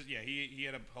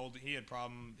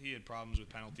had problems with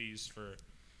penalties for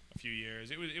a few years.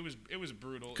 It was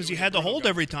brutal. Because It he was a had to brutal hold go.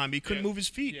 every time. He couldn't Yeah. move his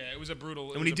feet. Yeah, it was a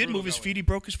brutal. And when he did move his feet, he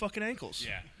broke his fucking ankles.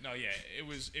 Yeah, no, yeah, it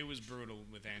was brutal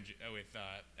with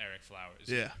Eric Flowers.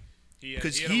 Yeah. He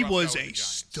Because had a he rough was go with a the Giants.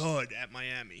 stud at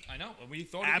Miami. I know. We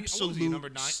thought Absolute he number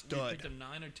 9. We stud. picked him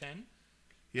 9 or 10.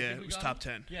 Yeah, it was top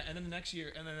 10. Yeah, and then the next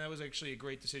year, and then that was actually a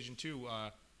great decision too.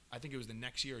 I think it was the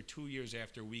next year or 2 years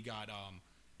after we got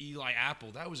Eli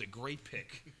Apple. That was a great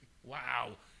pick.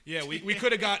 Wow. Yeah, we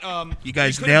could have got. You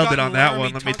guys we could have nailed it gotten on that Laramie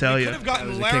one, let me Tun- tell we you. could have gotten That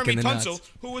was a kick Laramie in the Tunsil,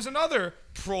 nuts. who was another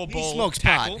Pro He Bowl smokes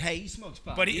tackle. pot. Hey, he smokes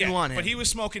pot. But you don't want him. but he was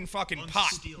smoking fucking pot.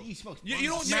 He smokes You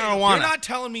don't. marijuana. You're not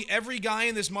telling me every guy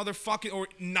in this motherfucking or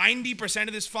 90%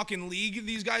 of this fucking league,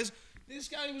 these guys. This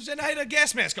guy was had a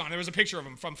gas mask on. There was a picture of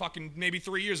him from fucking maybe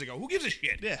 3 years ago. Who gives a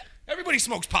shit? Yeah. Everybody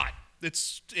smokes pot.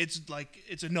 It's like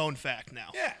it's a known fact now.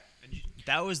 Yeah.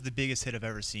 That was the biggest hit I've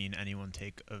ever seen anyone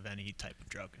take of any type of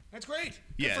drug. That's great.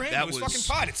 Yeah, Good for him. that It was was- fucking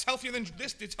pot. It's healthier than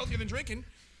this. It's healthier than drinking.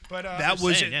 But That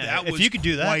was saying, yeah, that if was you could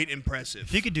do that- quite impressive. If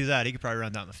he could do that, he could probably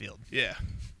run down the field. Yeah.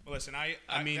 listen. I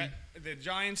mean- the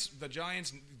Giants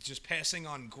just passing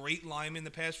on great linemen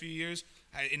the past few years,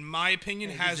 in my opinion,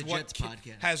 Hey, has this is a Jets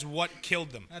podcast. has what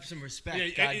killed them. Have some respect. Yeah,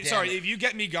 goddamn sorry, it. if you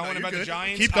get me going you're about the good.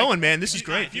 Giants, Keep going, man. This is if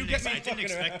great. If you get me, I didn't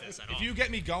expect this at all. if you get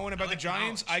me going about the like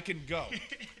Giants, knowledge. I can go.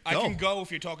 I Go. can go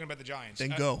if you're talking about the Giants.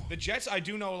 Then go. The Jets, I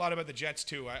do know a lot about the Jets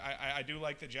too. I do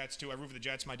like the Jets too. I root for the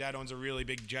Jets. My dad owns a really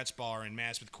big Jets bar in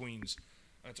Mass with Queens.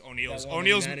 That's O'Neill's. That one that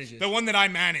he O'Neill's, manages. the one that I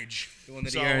manage. The one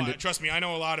that he so, earned it. trust me, I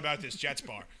know a lot about this Jets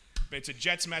bar. But it's a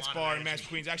Jets Mets lot of bar in energy. Mass with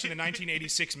Queens. Actually, the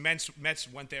 1986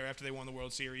 Mets went there after they won the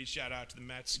World Series. Shout out to the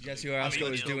Mets. Jesse I'm a Orozco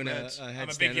big is doing a Mets. I'm a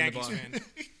headstand big in the Yankees bar. fan.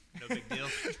 No big deal.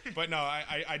 But no,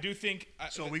 I do think.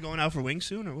 So are we going out for wings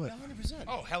soon or what? 100%.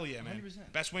 Oh hell yeah, man!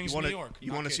 100%. Best wings You in want New York. to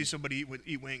Not see kidding. somebody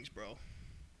eat wings, bro?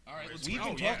 All right, let's We've go.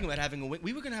 been talking about having a wing.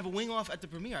 We were gonna have a wing off at the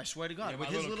premiere. I swear to God, Yeah, with my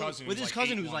his little little, cousin with was his like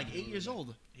cousin 8 who's like one. 8 years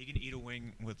old. He can eat a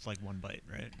wing with like one bite,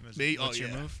 right? What's Oh your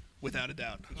yeah, move? without a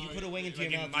doubt. You put a wing into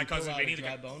like your in mouth. my you pull cousin out a Vinny, the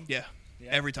dry guy- bone. Yeah, Yeah.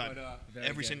 every time, But, Very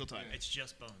every good. single time, It's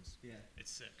just bones. Yeah.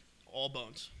 It's sick. all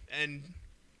bones, and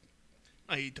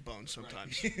I eat the bones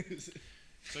sometimes.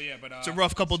 So yeah, but It's a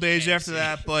rough couple days after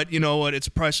that, but you know what? It's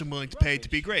a price I'm willing to pay to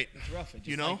be great. It's rough. It's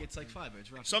You just know? like, it's like fiber.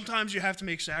 It's rough. Sometimes you have to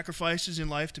make sacrifices in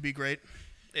life to be great.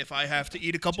 If I have to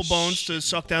eat a couple bones to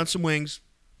suck down some wings,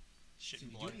 Shit You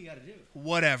and do blood. what you gotta do.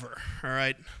 whatever. All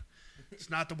right, it's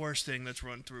not the worst thing that's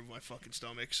run through my fucking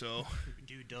stomach. So We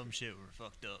do dumb shit. We're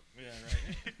fucked up.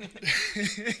 Yeah,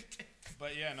 right.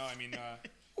 But yeah, no, I mean,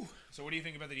 so what do you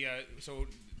think about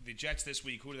the Jets this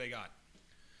week? Who do they got?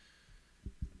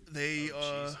 they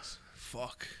Jesus.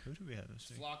 fuck. Who do we have this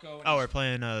week? Flacco. And Oh, we're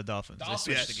playing the Dolphins. They Dolphins.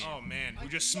 switched Yes. the game. Oh man, who I-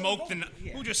 just no, smoked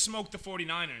yeah. who just smoked the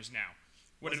 49ers now?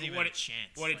 What Wasn't did even what a did, chance,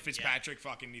 what did like, Fitzpatrick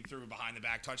fucking he threw a behind the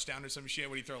back touchdown or some shit?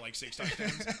 What did he throw like 6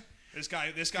 touchdowns? This guy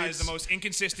is the most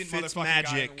inconsistent motherfucking guy in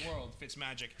Fitzmagic. the world.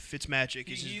 Fitzmagic. Fitzmagic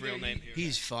is He his either- real name. he-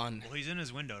 He's fun. Well, he's in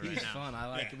his window right He's now. fun. I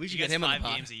like Yeah. it. We He should gets get him on 5 the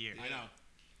pod. games a year. I know.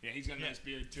 Yeah, he's got a nice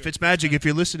beard too. Fitzmagic, if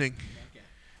you're listening,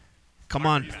 Come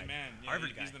on. He's the man. Yeah, Harvard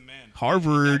he's guy. the man.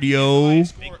 Harvard, He's the yo.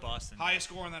 highest Big score- Boston. Highest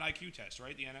score on that IQ test,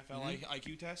 right? The NFL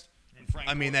IQ test. And Frank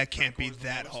I mean, Gore- that can't Frank be Gore's the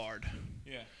that lowest. hard.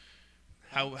 Yeah.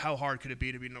 How hard could it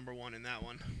be to be number one in that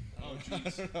one? Oh,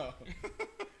 jeez.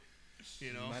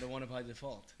 You know? Might have won it by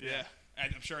default. Yeah.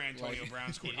 And I'm sure Antonio Brown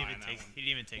He scored didn't high even on that take. one. He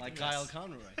didn't even take. Like the Kyle test.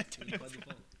 Conroy. By default.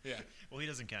 Yeah. Well, he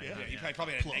doesn't count. Yeah, Yeah, he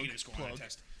probably had a Plug. negative score on Plug. that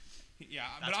test. Yeah,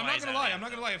 That's but I'm why not he's gonna out lie. of I'm not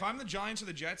the gonna lie. If I'm the Giants or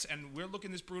the Jets and we're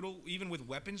looking this brutal, even with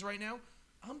weapons right now,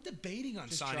 I'm debating on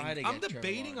Just signing. try to I'm get Trevor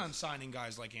debating on Lawrence. signing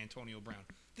guys like Antonio Brown.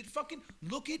 Did fucking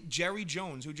look at Jerry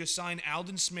Jones, who just signed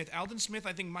Aldon Smith. Aldon Smith,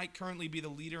 I think, might currently be the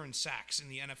leader in sacks in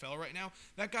the NFL right now.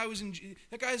 That guy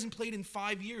hasn't played in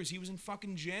 5 years. He was in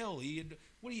fucking jail. He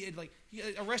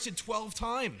arrested 12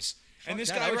 times. And this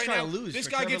that. guy I would right try now, to lose this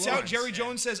for guy Trevor gets out. Lawrence. Jerry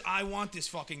Jones says, "I want this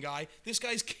fucking guy." This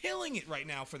guy's killing it right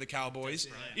now for the Cowboys.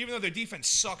 Even though their defense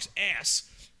sucks ass,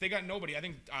 they got nobody. I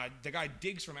think the guy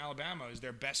Diggs from Alabama is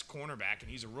their best cornerback,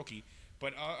 and he's a rookie.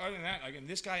 But other than that, again,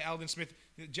 this guy Aldon Smith,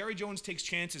 Jerry Jones takes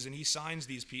chances and he signs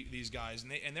these guys,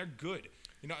 and they're good.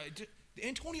 You know,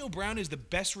 Antonio Brown is the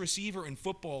best receiver in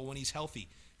football when he's healthy.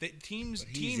 Teams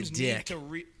he's a need dick.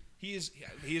 to. He is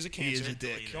a cancer. He is a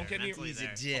dick. Don't get me. Mentally He's a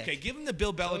there. dick. Okay, give him the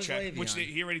Bill So is Belichick, which Le'Veon.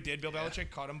 he already did. Bill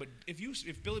Belichick cut him, but if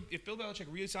Bill Belichick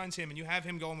reassigns him and you have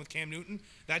him going with Cam Newton,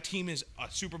 that team is a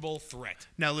Super Bowl threat.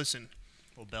 Now listen,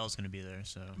 Well, Bell's gonna be there,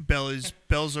 so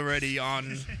Bell's already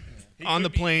on He on could the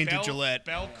be- plane Bell- to Gillette.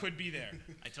 Bell could be there.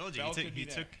 I told you Bell he could be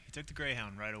there. took the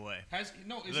Greyhound right away. Is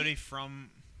Literally he, from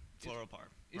Floral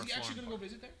Park. is or he actually Florham going to go Park.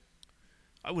 visit there?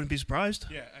 I wouldn't be surprised.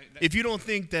 Yeah. If you don't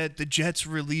think that the Jets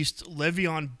released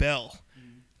Le'Veon Bell,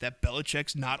 that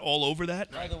Belichick's not all over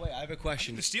that. By the way, I have a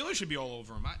question. The Steelers should be all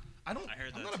over him. I don't. I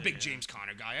heard I'm that not a too, big yeah. James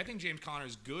Conner guy. I think James Conner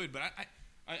is good, but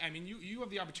I mean, you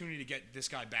have the opportunity to get this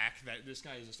guy back. That this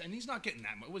guy is, and he's not getting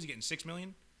that much. What was he getting? $6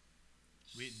 million?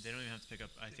 They don't even have to pick up.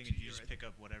 I think you just pick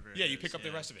up whatever. Yeah, it you is, pick up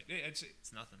the rest of it. It's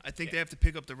It's nothing. I think they have to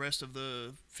pick up the rest of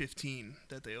the 15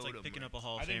 that they It's owed like him. picking up a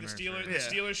Hall I of think Famer. the Steelers, for- Yeah.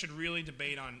 the Steelers should really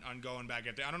debate on going back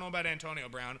up there. I don't know about Antonio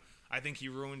Brown. I think he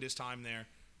ruined his time there,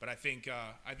 but I think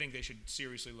they should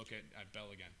seriously look at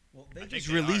Bell again. Well, they I think just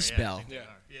they are, released yeah, I Bell. think they Yeah.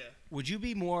 are. Yeah. Would you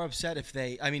be more upset if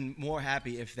more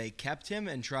happy if they kept him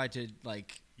and tried to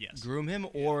Yes. groom him,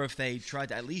 or if they tried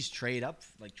to at least trade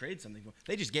something for?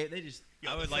 They just.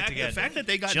 I would the like fact, to get the fact that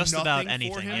they got just nothing about for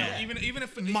anything. him, Yeah. Even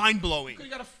if mind blowing.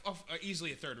 could have got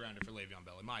easily a third rounder for Le'Veon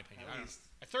Bell, in my opinion.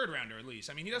 A third rounder at least.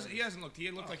 I mean, he hasn't looked. He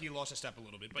looked like he lost a step a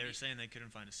little bit, but They were saying they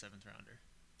couldn't find a 7th rounder.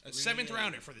 a seventh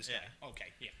rounder for this Yeah. guy. Okay,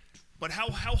 yeah. But how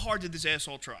hard did this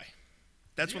asshole try?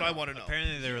 That's what I want to know.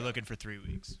 Apparently, they were looking for 3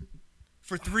 weeks.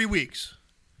 For 3 weeks.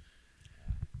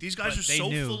 These guys But are they so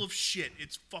knew. full of shit.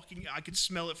 It's fucking. I can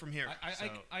smell it from here.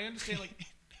 I understand. Like,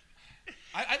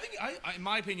 I think in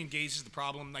my opinion, Gaze is the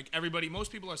problem. Like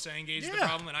most people are saying Gaze is the Yeah.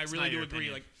 problem, and I It's really not do your agree.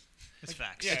 opinion. Like, It's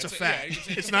facts. yeah, it's a yeah,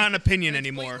 fact. It's not an opinion and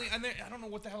it's anymore. blatantly- And I don't know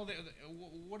what the hell.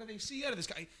 What do they see out of this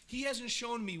guy? He hasn't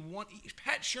shown me one.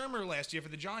 Pat Shermer last year for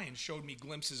the Giants showed me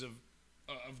glimpses of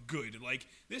good. Like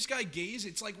this guy Gaze,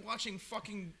 it's like watching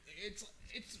fucking. It's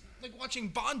like watching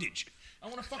bondage. I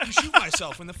want to fucking shoot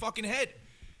myself in the fucking head.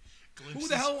 Glimpses, Who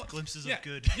the hell? Glimpses yeah, of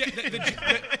good. Yeah,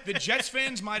 the Jets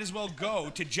fans might as well go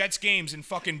to Jets games in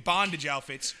fucking bondage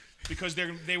outfits because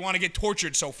they want to get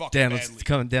tortured so fucking Dan, badly. let's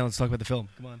come. Dan, let's talk about the film.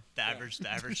 Come on. The average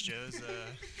Joe's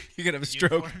You're gonna have a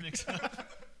stroke. uniform mix up.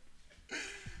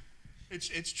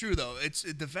 It's true though. It's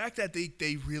the fact that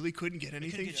they really couldn't get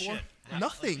anything Get for shit.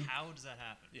 nothing. Like, how does that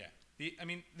happen? Yeah.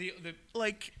 The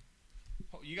Like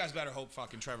you guys better hope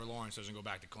fucking Trevor Lawrence doesn't go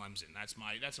back to Clemson. That's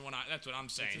what I'm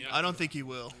saying. You know? I don't think he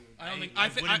will. I don't think. I I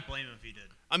think. wouldn't blame him if he did.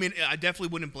 I mean, I definitely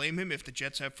wouldn't blame him if the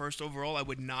Jets have first overall. I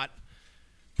would not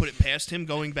put it past him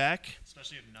going back.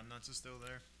 Especially if Numbnuts is still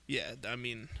there. Yeah, I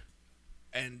mean,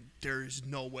 and there's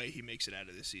no way he makes it out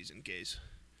of this season, Gaze.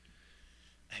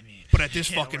 I mean, But at this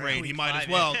yeah, fucking we're rate, at he week might as 5,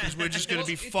 well yeah. because we're just gonna Well,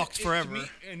 be fucked to forever. me,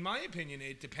 in my opinion,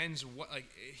 it depends what. Like,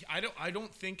 I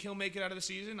don't think he'll make it out of the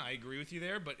season. I agree with you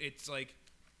there, but it's like,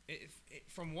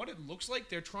 from what it looks like,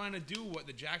 they're trying to do what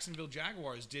the Jacksonville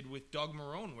Jaguars did with Doug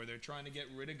Marrone, where they're trying to get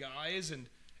rid of guys and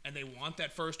they want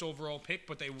that first overall pick,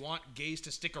 but they want Gaze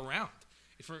to stick around.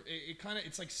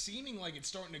 It's like seeming like it's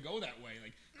starting to go that way,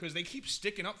 like because they keep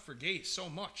sticking up for Gaze so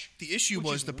much. The issue which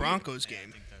was is the weird. Broncos Yeah, I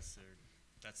game. think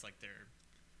that's like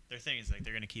their thing is like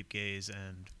they're gonna keep Gaze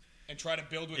and Try to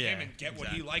build with Yeah, him and get what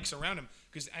he exactly. likes around him.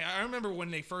 Because I remember when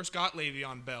they first got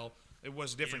Le'Veon Bell, it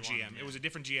was a different didn't GM. want him, It was a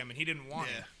different GM, and he didn't want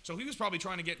him. Yeah. So he was probably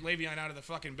trying to get Le'Veon out of the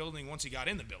fucking building once he got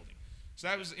in the building. So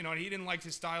that was, he didn't like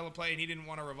his style of play, and he didn't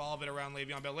want to revolve it around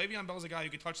Le'Veon Bell. Le'Veon Bell's a guy who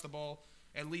could touch the ball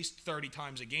at least 30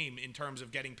 times a game in terms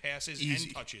of getting passes Easy.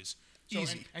 and touches. So,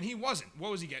 Easy. And he wasn't.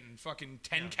 What was he getting? Fucking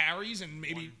 10 carries and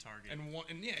maybe One target.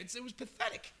 and yeah, it was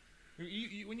pathetic.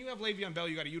 When you have Le'Veon Bell,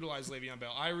 you got to utilize Le'Veon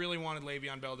Bell. I really wanted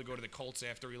Le'Veon Bell to go to the Colts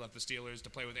after he left the Steelers to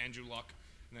play with Andrew Luck,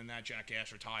 and then that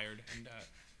jackass retired. And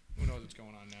who knows what's going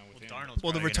on now with him? Darnold's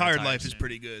Well, the probably gonna retired retire life is soon.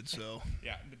 pretty good, so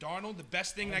Yeah, the Darnold, the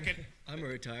best thing that could. I'm a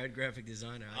retired graphic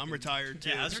designer. I'm retired too.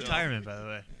 Yeah, how's so. retirement, by the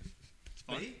way?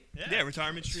 Me? Yeah,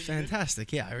 retirement It's street.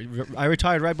 fantastic. Yeah, I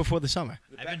retired right before the summer.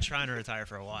 I've been trying to retire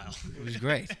for a while. It was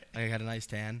great. I had a nice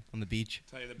tan on the beach.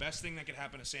 Tell you, the best thing that could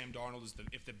happen to Sam Darnold is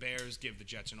if the Bears give the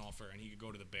Jets an offer and he could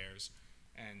go to the Bears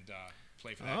and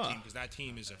play for that team, because that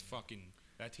team is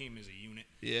that team is a unit.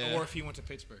 Yeah. Or if he went to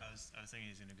Pittsburgh. I was thinking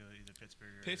he's gonna go to either Pittsburgh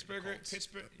or Pittsburgh, the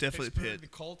Colts. Definitely Pittsburgh, Pitt. the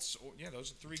Colts. Or,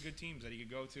 those are 3 good teams that he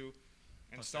could go to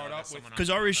and Plus, start they'll up have with someone Because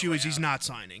on our the issue way is he's out. not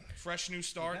signing. fresh new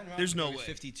start. There's no way.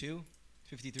 52,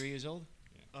 53 years old.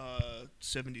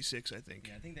 76, I think.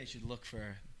 Yeah, I think they should look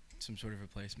for some sort of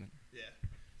replacement.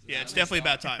 Yeah, it's definitely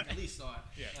about time. At least start.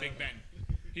 Yeah, Big Ben.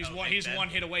 Big He's Ben. one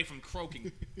hit away from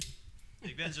croaking.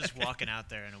 Big Ben's just walking out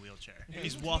there in a wheelchair.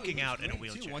 He's walking out in a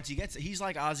wheelchair. Once he gets, he's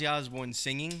like Ozzy Osbourne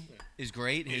singing is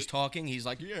great. His talking, he's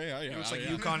like yeah. He looks like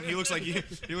Yukon. He looks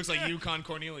like Yukon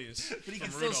Cornelius. But he from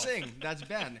can still Rudolph. sing. That's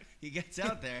Ben. He gets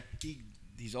out there.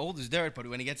 He's old as dirt, but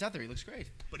when he gets out there, he looks great.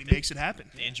 But he makes it happen.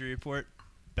 The injury report: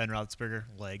 Ben Roethlisberger,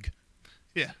 leg.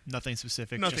 Yeah. Nothing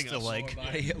specific. Nothing just else. the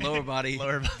leg. Lower body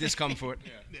Lower body. discomfort.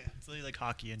 Yeah. It's really like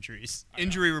hockey injuries.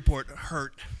 Injury report: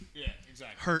 hurt, Yeah,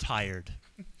 exactly. hurt, Tired.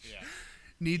 Yeah.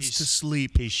 needs He's- to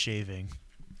sleep. He's shaving.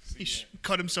 He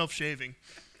cut himself shaving.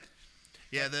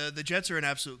 Yeah, the Jets are an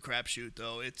absolute crapshoot,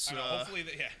 though. It's I know, hopefully,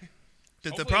 the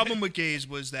hopefully problem they- with Gaze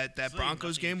was that really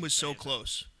Broncos nothing you game can was say so about it.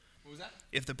 close. What was that?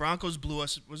 If the Broncos blew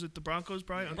us, was it the Broncos,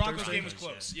 Brian? The on Broncos Thursday? game was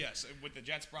Broncos, close. Yes, with the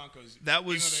Jets Broncos. That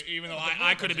was- even though the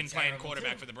I could have Broncos been are playing terrible,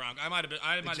 quarterback too. for the Broncos. I might as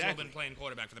well Exactly. been playing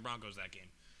quarterback for the Broncos that game.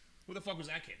 Who the fuck was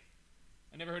that kid?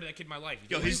 I never heard of that kid in my life.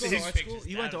 Yo, He he's- goes he's- to art fix school? his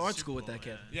You dad went to was art Super school with Bowl, that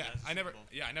kid. Yeah, That's I never. Super Bowl.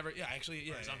 Yeah, I never. Yeah, actually,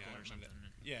 yeah, Or his yeah, uncle yeah, or something.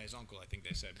 Yeah, his uncle. I think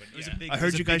they said, but It was yeah. a big. I it heard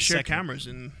was a you guys big share segment. cameras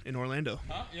in Orlando.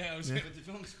 Huh? Yeah, it was. Went to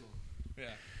film school. Yeah.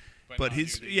 But no,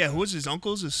 his dude, who was his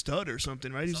uncle's a stud or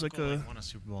something, right? His He's like uncle, a won a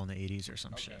Super Bowl in the '80s or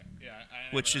some Okay. shit. Yeah,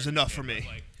 I Which never is heard enough of for him, me. but,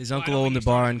 like, His well, I uncle don't owned think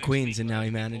the he bar started in next Queens, week, and but now he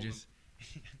they told manages.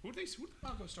 him- Who did the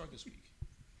Broncos start this week?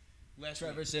 Last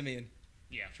Trevor week. Simeon.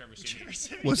 Yeah, Trevor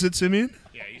Simeon. was it Simeon?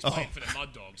 Yeah, he's Oh. playing for the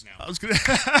Mud Dogs now. I was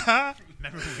gonna.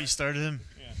 Remember when we started him?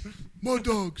 Mud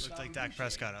dogs. Looked like Dak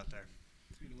Prescott out there.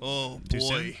 Oh Too boy,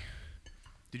 soon?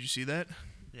 did you see that?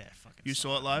 Yeah, fucking. You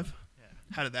saw it live? Yeah,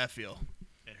 How did that feel?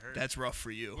 it hurt. That's rough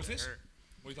for you. What's this? hurt.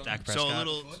 What are you Dak talking So Prescott.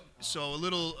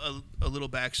 a little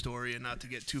backstory, and not to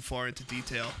get too far into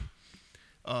detail.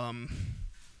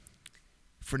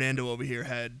 Fernando over here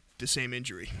had the same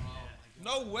injury.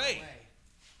 about? No way.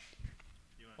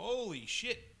 Holy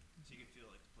shit. You can feel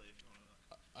like the play if you want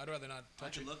to. I'd rather not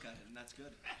touch it. look at it, and that's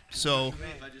good. So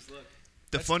If I just look.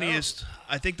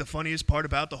 I think the funniest part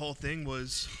about the whole thing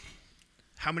was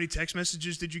how many text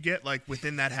messages did you get like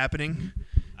within that happening?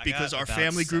 I Because got our about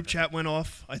family group 7. chat went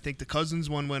off. I think the cousins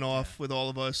one went off with all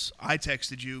of us. I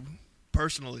texted you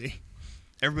personally.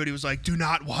 Everybody was like, "Do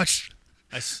not watch."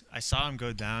 I saw him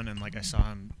go down, and like I saw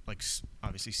him like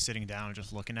obviously sitting down and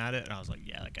just looking at it, and I was like,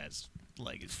 yeah, that guy's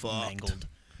leg is Fucked. mangled.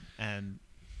 And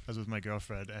I was with my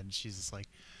girlfriend, and she's just like,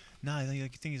 no, I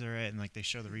think he's all right. And like they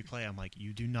show the replay, I'm like,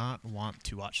 you do not want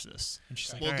to watch this. And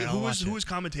she's like, Well, all right, who I'll was watch it."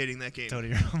 commentating that game?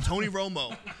 Tony Romo. Tony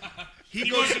Romo. He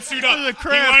wanted to suit up. He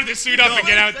wanted to suit up and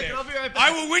get out there. I'll be right back.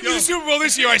 I will win you the Super Bowl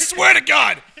this year. I swear to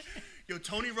God. Yo,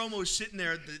 Tony Romo is sitting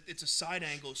there. It's a side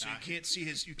angle, so you can't see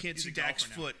he's a Dak's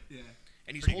golfer now. foot. Yeah.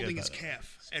 And he's Pretty holding good, his by the way.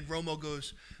 calf. And Romo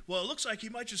goes, "Well, it looks like he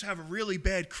might just have a really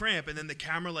bad cramp." And then the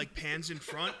camera like pans in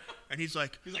front, and he's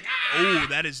like, "Oh,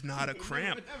 that is not a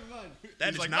cramp. That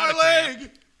is like, not "My a cramp."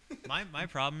 leg." My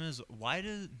problem is why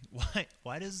does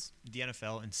the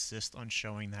NFL insist on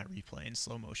showing that replay in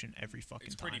slow motion every fucking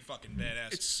It's time? pretty fucking badass.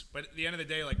 It's- but at the end of the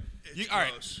day, like, It's all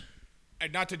right. gross.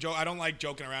 And not to joke, I don't like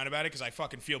joking around about it because I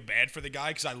fucking feel bad for the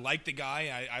guy because I like the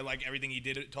guy. I like everything he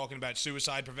did talking about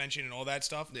suicide prevention and all that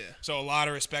stuff. Yeah. So a lot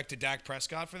of respect to Dak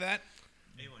Prescott for that.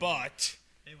 But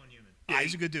A1 human. Yeah,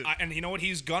 he's a good dude. and you know what?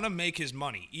 He's gonna make his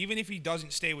money. Even if he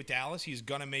doesn't stay with Dallas, he's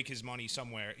gonna make his money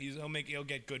somewhere. He'll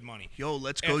get good money. Yo,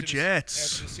 let's go After this-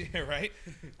 Jets. after this, right?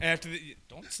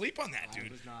 Don't sleep on that,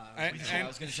 dude. I And-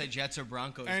 was gonna say Jets or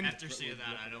Broncos. and- After seeing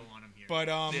that, I don't want him here. But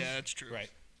Yeah, that's true. Right.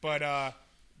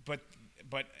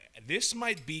 But this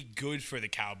might be good for the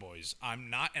Cowboys. I'm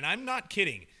not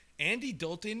kidding. Andy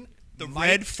Dalton, The might,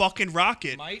 red fucking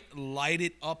rocket. might light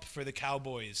it up for the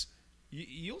Cowboys.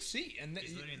 You'll see. And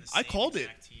He's literally in the I same called it.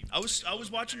 exact team, I with, was like, a I was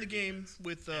little bit watching the better game defense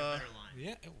with and a better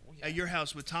line. yeah, at your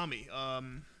house with Tommy.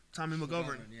 Tommy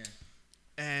McGovern. Yeah.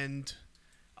 And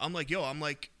I'm like,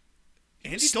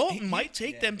 Andy was- Dalton he- might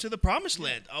take them to the promised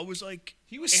land. I was like,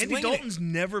 He was Andy slinging it. Dalton's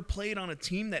never played on a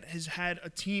team that has had a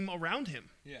team around him.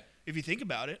 Yeah. If you think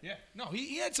about it. Yeah. No,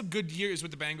 he had some good years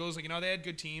with the Bengals. Like, they had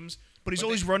good teams. But he's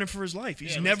always running for his life.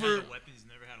 He's Yeah, never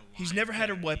He's never had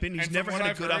a weapon. He's And never from had what a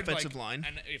I've good heard, offensive line.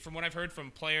 And from what I've heard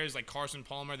from players like Carson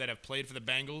Palmer that have played for the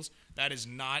Bengals, that is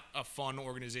not a fun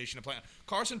organization to play on.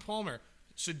 Carson Palmer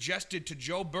suggested to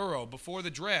Joe Burrow before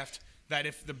the draft that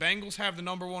if the Bengals have the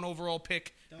number 1 overall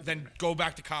pick, then go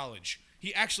back to college.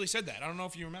 He actually said that. I don't know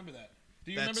if you remember that.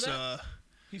 Do you remember that?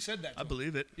 He said that. I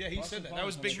believe it. Yeah, he said that. That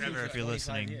was big news. Trevor, if you're 25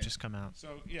 listening, years. just come out.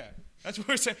 So yeah, that's what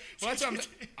we're saying. Well, that's what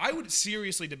I would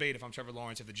seriously debate if I'm Trevor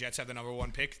Lawrence if the Jets have the number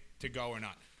 1 pick to go or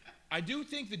not. I do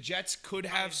think the Jets could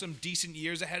have some decent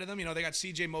years ahead of them. They got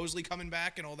C.J. Mosley coming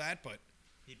back and all that, but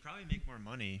He'd probably make more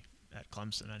money at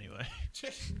Clemson anyway.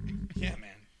 yeah,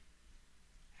 man,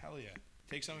 hell yeah.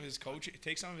 Take some of his coach's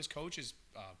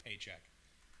paycheck.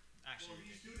 Actually,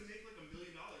 he's due to make like $1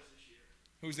 million this year.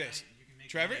 Who's this? you can make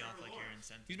Trevor? money off, like, your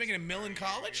incentives He's making $1 million in or your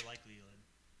college? likelihood.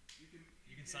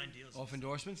 You can sign deals. Off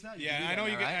endorsements now? Yeah, can do I know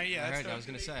that you now, can- right? yeah, I that's heard. the- I was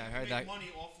gonna say. I You heard make that. money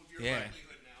off of your Yeah.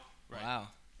 livelihood now. Right. Wow.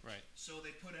 Right. So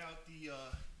they put out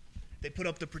they put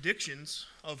up the predictions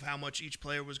of how much each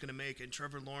player was going to make, and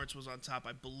Trevor Lawrence was on top,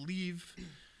 I believe.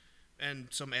 And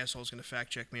some asshole's going to fact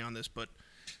check me on this, but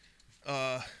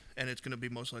and it's going to be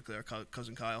most likely our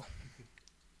cousin Kyle.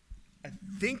 I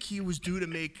think he was due to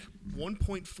make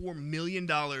 $1.4 million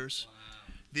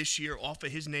this year off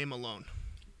of his name alone.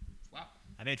 Wow.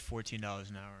 I made $14 an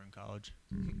hour in college.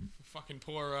 Fucking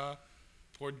poor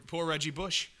Reggie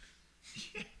Bush.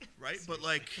 Right? But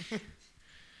like,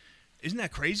 isn't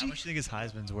that How crazy? much do you think his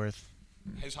Heisman's worth?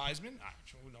 His Heisman?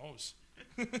 Who knows?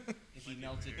 If he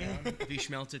melts it down. If he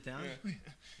schmelts it down. Yeah.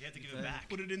 You have to give it back.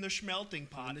 Put it in the schmelting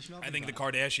pot. I think the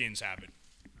Kardashians have it.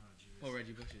 Oh,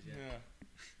 Reggie Bush's,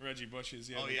 yeah. Reggie Bush's.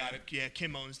 Yeah. Oh they yeah, got it. yeah.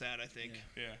 Kim owns that, I think.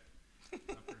 Yeah.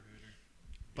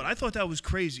 But I thought that was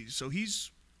crazy. So he's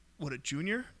what, a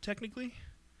junior technically?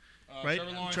 Right?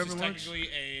 Trevor Lawrence Trevor is Lawrence?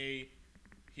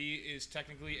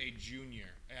 technically a junior.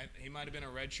 He might have been a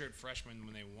redshirt freshman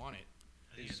when they won it.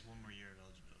 I think he has one more year of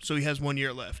eligibility. So he has 1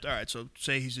 year left. All right. So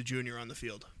say he's a junior on the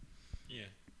field, Yeah.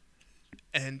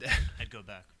 and I'd go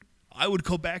back. I would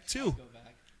go back too.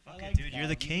 Fuck it, dude. You're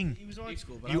the king. He was art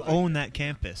school, but You own that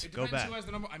campus. It Go depends back. who has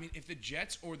the number. I mean, if the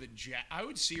Jets or the I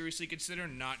would seriously consider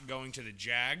not going to the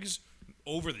Jags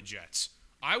over the Jets.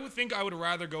 I would think I would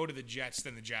rather go to the Jets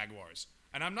than the Jaguars.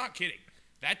 And I'm not kidding.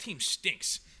 That team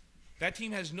stinks. That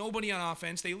team has nobody on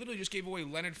offense. They literally just gave away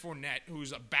Leonard Fournette,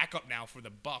 who's a backup now for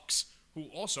the Bucks, who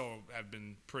also have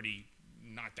been pretty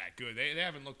not that good. They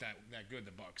haven't looked that good,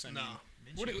 the Bucks. I No.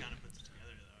 mean, Minshew kind of puts it together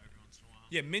though every once in a while.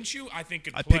 yeah, Minshew, I think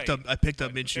could I play. picked up but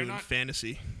Minshew they're in not-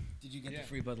 fantasy. Did you get Yeah. the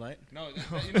free Bud Light? No,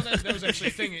 that was actually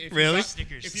a thing. If Really? You got,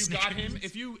 Snickers. if you got him,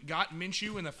 if you got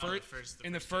Minshew in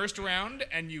the the first round,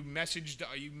 and you messaged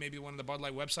you maybe one of the Bud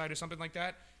Light website or something like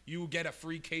that, you get a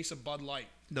free case of Bud Light.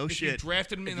 No if shit. You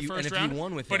drafted him in the If you- first and if you round,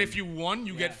 won with but him. if you won,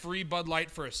 you Yeah. get free Bud Light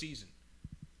for a season.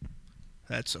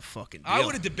 That's a fucking deal. I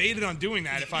would have debated on doing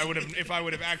that if I would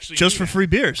have actually just knew for that. free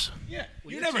beers. Yeah,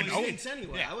 Well, you that's never what know. he thinks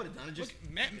anyway. Yeah. I would have done it. Just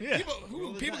Look, man, Yeah.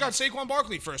 Roll the people dice. got Saquon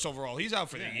Barkley first overall. He's out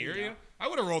for the year. he's You know? I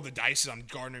would have rolled the dice on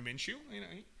Gardner Minshew. You know,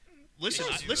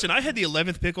 Listen. I had the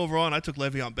 11th pick overall, and I took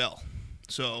Le'Veon Bell.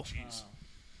 So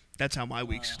that's how my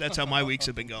weeks. That's how my weeks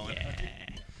have been going.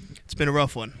 It's been a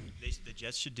rough one. The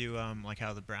Jets should do like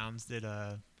how the Browns did.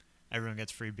 Everyone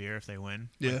gets free beer if they win.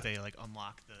 Yeah. Like they like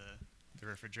unlock the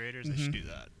refrigerators. They should do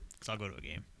that. Cause I'll go to a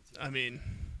game. I mean,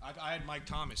 I had Mike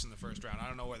Thomas in the first round. I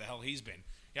don't know where the hell he's been.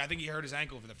 Yeah, I think he hurt his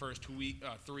ankle for the first 3 weeks,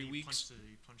 He punched the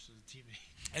teammate.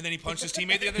 and then he punched his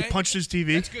teammate the other day. punched his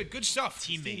TV. That's good stuff.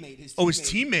 Teammate. Oh, his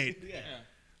teammate. Yeah.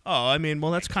 Oh, I mean,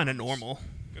 well, that's kind of normal.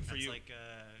 Good for That's you. like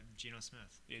Geno Smith.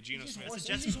 Yeah, Geno He's Smith.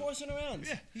 just horsing around.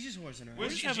 Yeah. He's just horsing around.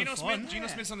 Where's just having Geno fun. Smith? Geno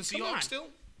Yeah. Smith's on the Come Seahawks on. still?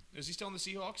 Is he still on the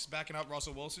Seahawks, backing up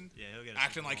Russell Wilson? Yeah, he'll get a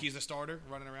Acting Super like Bowl. he's a starter,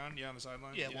 running around, on the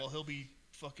sideline. Yeah, well, he'll be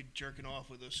fucking jerking off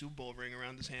with a Super Bowl ring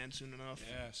around his hand soon enough.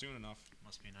 yeah, soon enough.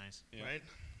 Must be nice. Yeah. Right?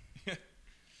 Yeah.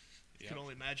 You can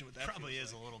only imagine what that Probably feels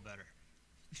is a like. little better.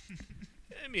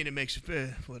 I mean, it makes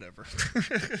whatever.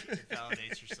 It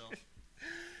validates yourself.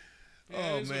 Yeah,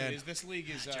 Oh, it is what it man. is. This league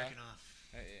is Jerking off.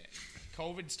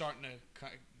 COVID's starting to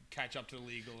catch up to the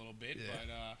league a little bit, Yeah.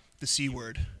 but The C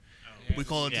word. yeah. We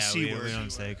call it the Yeah, C we word. don't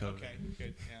say COVID. Okay,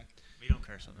 good. Yeah. We don't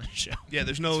curse on this show. Yeah,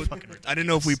 there's no. fucking I didn't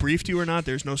know if we briefed you or not.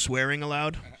 There's no swearing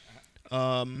allowed.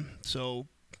 So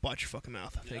watch your fucking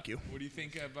mouth. Thank you. What do you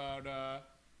think about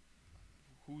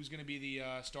who's going to be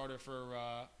the starter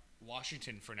for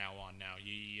Washington for now on? Now,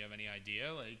 you have any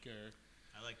idea? Like, or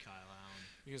I I like Kyle Allen.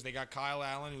 Because they got Kyle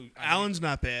Allen, who Allen's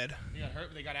not bad. He got hurt,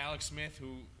 but they got Alex Smith,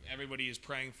 who everybody is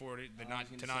praying for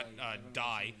to not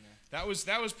die. That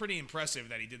was pretty impressive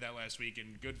that he did that last week,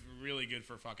 and really good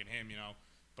for fucking him,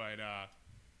 But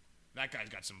that guy's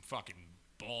got some fucking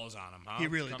balls on him, huh? He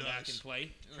really Come back does. and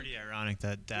play. Pretty ironic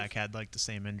that Dak had like the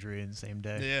same injury in the same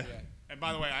day. Yeah. Yeah. And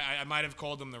by the way, I might have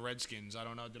called them the Redskins. I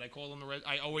don't know. Did I call them the Red?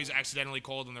 I always accidentally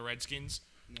called them the Redskins.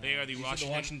 They are the You said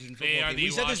Washington. football They are team. the We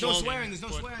said there's no Washington swearing. There's no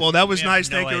foot- swearing. Well, that was We have nice.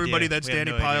 no Thank you, everybody. idea. That's We have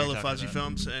Danny no idea Pyle what of you're Fuzzy talking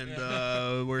Films, and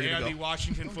we're They gonna are the go.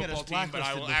 Washington Don't get us football team, but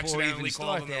I blacklisted will before we accidentally even call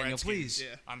start, them the Daniel, Redskins. please.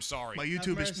 Yeah. I'm sorry. My Have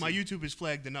YouTube is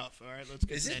flagged enough. All right, let's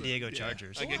get Is it? San Diego Yeah.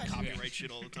 Chargers. I get What? copyright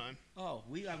shit all the time. Oh,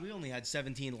 we only had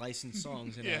 17 licensed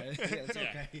songs. And Yeah. it's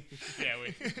Yeah. okay.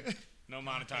 Yeah, no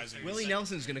monetizing. Willie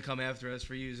Nelson's gonna come after us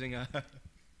for using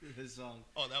his song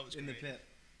Oh, that was in the great. pit.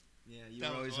 Yeah, you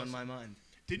That were was always on awesome. my mind.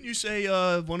 Didn't you say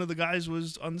one of the guys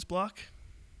was on this block?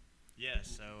 Yeah.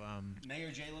 So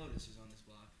Mayor Jay Lotus is on this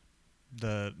block.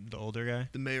 the older guy.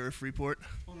 The mayor of Freeport.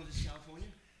 Oh no, this is California.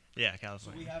 Yeah, So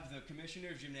California. we have the commissioner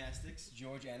of gymnastics,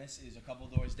 George Ennis, is a couple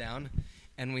doors down,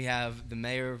 and we have the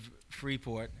mayor of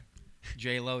Freeport,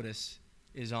 Jay Lotus,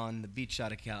 is on the beach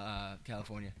side of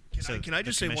California. Can I the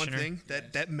just say one commissioner? thing?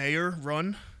 That mayor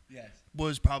run Yes.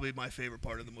 was probably my favorite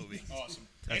part of the movie. Awesome.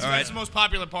 That's That's the most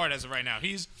popular part as of right now.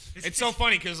 It's so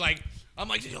funny because I'm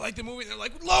like, did you like the movie? And they're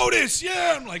like, Lotus,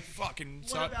 yeah. I'm like, fucking.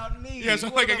 What about me? Yeah, so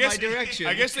What like I about guess my direction?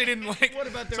 I guess they didn't like. What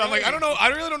about their So I'm like, I writing? don't know. I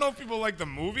really don't know if people like the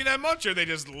movie that much or they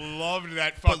just loved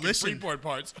that fucking listen- Freeport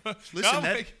parts. Listen, I'm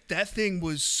that like, that thing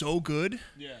was so good.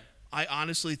 yeah. I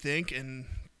honestly think, and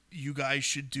you guys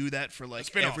should do that for like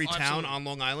spin-off, every town absolutely. on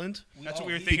Long Island. That's what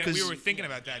we Oh, were thinking. because- We were thinking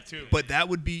about that too. But that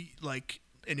would be like,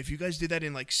 and if you guys did that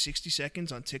in like 60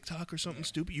 seconds on TikTok or something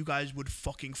stupid, you guys would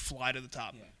fucking fly to the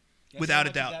top. Yeah. Guess Without how a much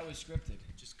of doubt. That was scripted.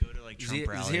 Just go to like Trump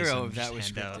rallies. Zero and of that was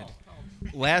just hand scripted.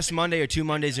 out- Last Monday or 2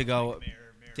 Mondays ago,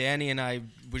 Danny and I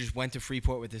we just went to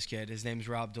Freeport with this kid. His name's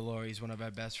Rob Delory. He's one of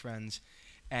our best friends,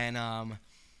 and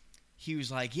he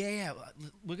was like, "Yeah,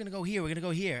 we're gonna go here. We're gonna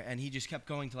go here." And he just kept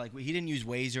going to like he didn't use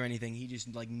Waze or anything. He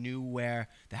just like knew where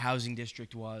the housing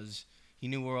district was. He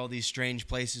knew where all these strange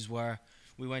places were.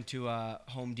 We went to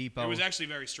Home Depot. It was actually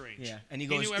very strange. Yeah, and he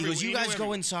knew goes, he you knew guys go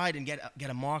every- inside and get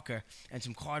a marker and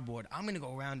some cardboard. I'm gonna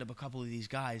go round up a couple of these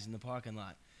guys in the parking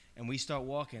lot, and we start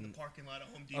walking Parking lot of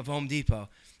Home Depot. of Home Depot,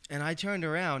 and I turned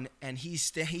around and he's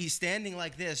standing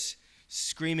like this,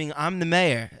 screaming, "I'm the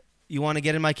mayor. You want to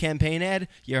get in my campaign ad?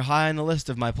 You're high on the list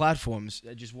of my platforms."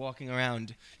 Just walking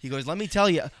around. He goes, "Let me tell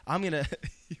you, I'm gonna."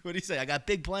 What do you say? I got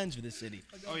big plans for this city.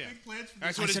 Oh yeah. Big plans for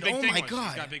That's I what his said, big "Oh thing my was. god!"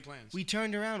 He's got big plans. We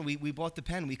turned around. We bought the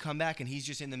pen. We come back and he's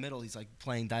just in the middle. He's like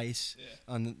playing dice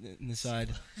on the side.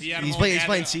 He had 'em He's all playing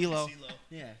gathered up. CeeLo. CeeLo.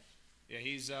 Yeah. Yeah,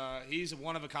 he's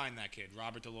one of a kind. That kid,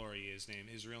 Robert Delory.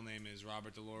 His real name is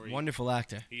Robert Delory. Wonderful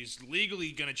actor. He's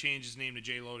legally gonna change his name to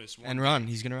Jay Lotus. And run.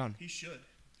 He's gonna run. He should.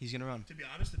 He's gonna run. To be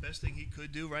honest, the best thing he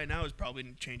could do right now is probably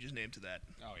change his name to that.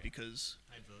 Oh, yeah. Because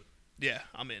I'd vote. yeah,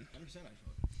 I'm in. 100%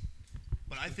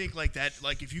 But I think like that,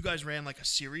 like if you guys ran like a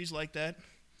series like that,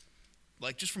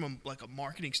 like just from a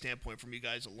marketing standpoint, from you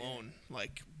guys alone,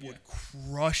 like would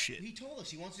crush it. He told us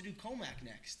he wants to do Comac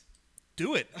next.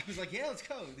 Do it. I was like, yeah, let's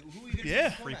go. Who are you gonna Yeah.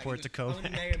 do for Comac? Freeport He to goes, "I'm the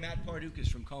Comac." mayor, Matt Parducas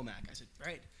from Comac." I said,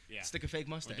 great. Yeah. Stick a fake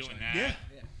We're mustache. doing on that. Yeah.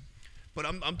 Yeah. But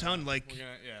I'm telling like We're gonna,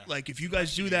 yeah. like if you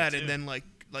guys do that and then like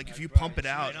if you Right. pump it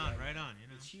out, Right on. You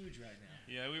know. It's huge right now.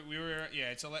 Yeah, we were.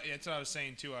 Yeah, it's that's what I was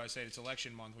saying too. I was saying it's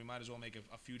election month. We might as well make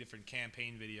a few different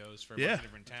campaign videos for a bunch Yeah. of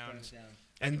different towns. Down.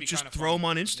 That could and be just kinda throw fun. them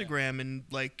on Instagram and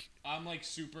like I'm like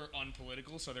super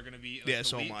unpolitical, so they're gonna be. Like, Yeah, the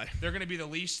so am I. They're gonna be the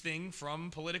least thing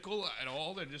from political at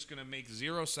all. They're just gonna make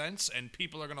zero sense, and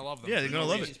people are gonna love them. Yeah, for they're no gonna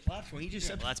love reason. His platform. He just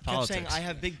said, Well, that's kept saying, politics. "I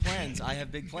have big plans. I have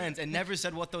big plans," and never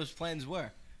said what those plans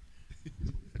were.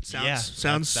 it sounds Yeah,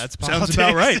 sounds that's sounds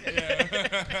about right.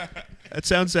 politics.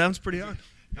 That sounds pretty on.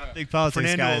 Big politics,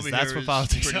 Fernando guys. over That's here what is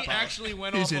politics pretty- are. He actually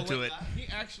went He's off into a li- it. He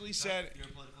actually said, You're a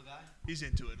political guy. He's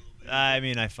into it a little bit. I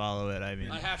mean, I follow it. I mean,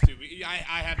 "I have to.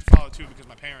 I have to follow too because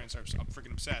my parents are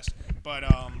freaking obsessed." But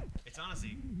it's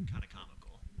honestly kind of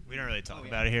comical. We don't really talk Oh, yeah.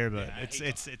 about it here, but Yeah, I it's hate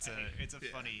it's that. it's I a hate it's a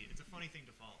Yeah. funny thing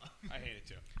to follow. I hate it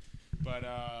too.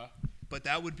 But But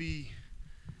that would be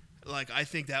like I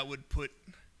think that would put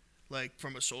like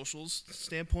from a socials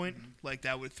standpoint, like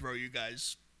that would throw you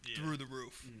guys through the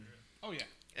roof. oh yeah,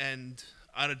 And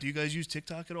I don't. Do you guys use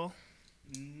TikTok at all?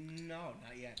 No,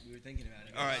 not yet. We were thinking about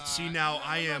it. All right. See now,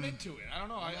 I I'm am. not into it. I don't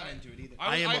know. I'm not into it either.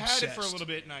 I am I had it for a obsessed. little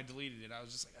bit and I deleted it. I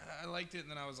was just like, I liked it,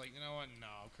 and then I was like, you know what?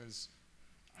 No, because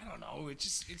I don't know. It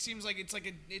seems like it's like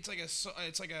a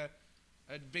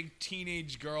a big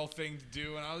teenage girl thing to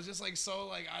do, and I was just like, so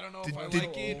like, I don't know if I Did-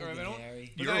 like it or if I don't.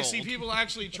 Gary. But You're then I see old. people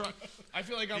actually try. I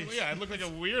feel like I look like a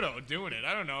weirdo doing it.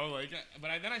 I don't know, like, but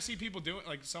then I see people doing,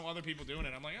 like, some other people doing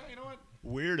it. I'm like, oh, you know what?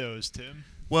 Weirdos, Tim.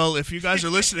 Well, if you guys are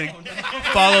listening,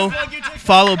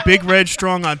 follow Big Red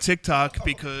Strong on TikTok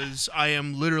because I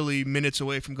am literally minutes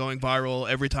away from going viral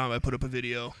every time I put up a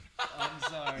video. I'm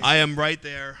sorry. I am right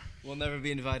there. We'll never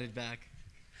be invited back.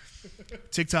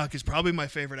 TikTok is probably my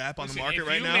favorite app on the Listen, market if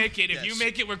right you now. Make it, if Yes. you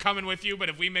make it, we're coming with you. But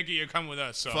if we make it, you're coming with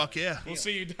us. So Fuck yeah. we'll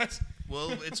see you.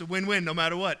 Well, it's a win-win no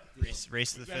matter what.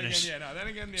 Race to the Then again, finish. yeah, no. Then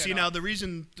again, yeah. See, no. now the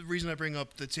reason I bring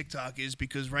up the TikTok is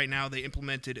because right now they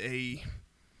implemented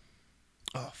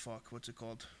what's it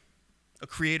called? A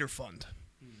creator fund.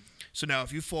 So now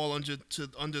if you fall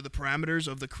under the parameters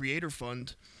of the creator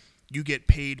fund, you get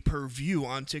paid per view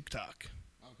on TikTok.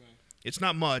 Okay. It's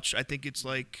not much. I think it's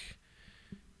like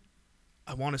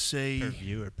I want to say Per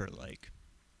view or per like?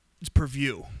 it's per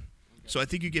view. So I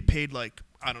think you get paid like,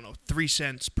 I don't know, 3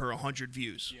 cents per 100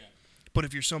 views. Yeah. But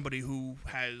if you're somebody who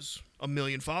has 1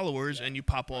 million followers and you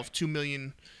pop off 2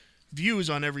 million views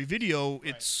on every video,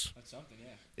 That's something,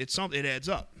 yeah. it adds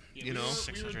up, Yeah, you know.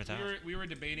 600,000. we were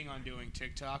debating on doing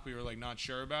TikTok. We were like not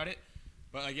sure about it,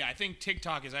 but like, yeah, I think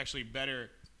TikTok is actually better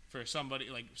for somebody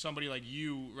like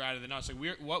you rather than us.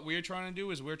 Like what we're trying to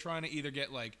do is we're trying to either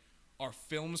get like our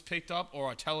films picked up or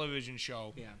our television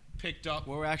show Yeah. picked up.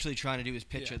 What we're actually trying to do is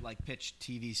pitch Yeah. it, like pitch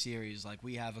TV series. Like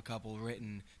we have a couple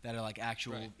written that are like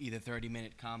actual Right. either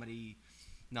 30-minute comedy,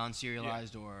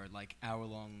 non-serialized, or like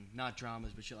hour-long, not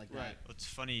dramas, but shit like that. Right. What's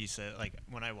funny you said, like,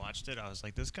 when I watched it, I was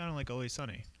like, this is kind of like Always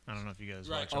Sunny. I don't know if you guys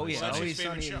Right. watch Oh Always yeah, That's Sunny. his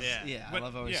Always favorite Sunny. show. Yeah, I But-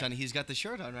 love Always yeah. Sunny. He's got the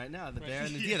shirt on right now, the Right. bear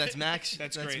and the deer. That's Max.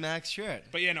 That's that's great. Max's shirt.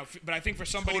 But yeah, no. But I think for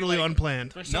somebody Totally like,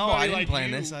 unplanned. for No, somebody I didn't like plan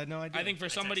you, this. I had no idea. I think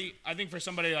for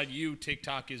somebody like you,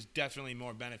 TikTok is definitely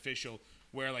more beneficial.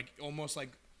 Where like almost like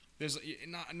there's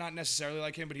not necessarily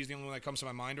like him, but he's the only one that comes to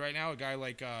my mind right now. A guy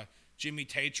like Jimmy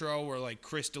Tatro or like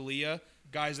Chris D'Elia,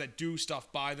 guys that do stuff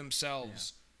by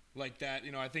themselves like that.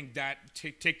 You know, I think that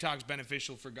TikTok's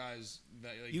beneficial for guys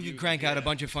that like You you could crank out a yeah.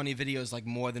 bunch of funny videos, like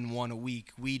more than one a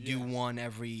week. We do Yeah. one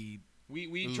every.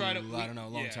 We try to. I don't know, a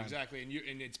long yeah, time. exactly, and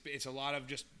it's a lot of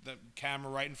just the camera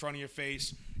right in front of your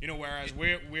face, you know. Whereas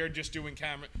we're just doing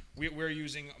camera, we're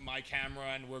using my camera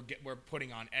and we're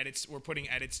putting on edits, we're putting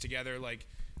edits together, like,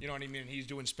 you know what I mean. He's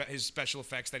doing his special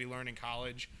effects that he learned in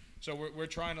college, so we're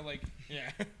trying to like, yeah.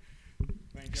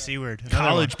 Thank God. C word.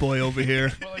 College boy over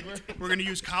here. Well, like We're gonna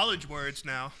use college words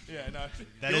now. yeah, no,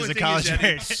 That The is only a thing college that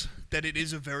word. it's- that it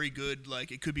is a very good,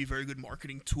 like, it could be a very good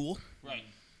marketing tool. right.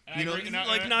 And You I know, agree, and I-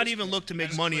 like and not I- even look to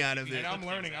make money out of it. And I'm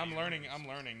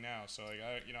learning now. So like,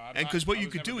 I'm And not- because what I you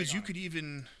was could never do big is you on it. could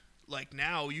even, like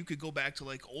now, you could go back to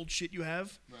like old shit you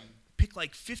have, Right. pick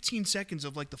like 15 seconds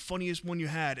of like the funniest one you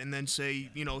had, and then say,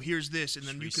 you know, here's this, and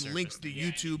then you can link resurface the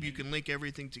YouTube, you can link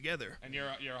everything together. And you're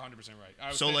 100%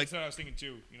 right. So, like- that's what I was thinking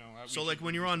too. You know. So like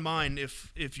when you're on mine,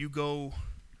 if you go,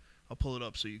 I'll pull it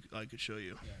up so I could show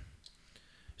you. Yeah.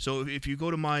 So if you go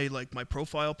to my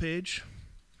profile page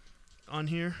on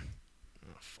here,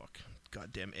 oh fuck,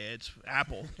 goddamn ads,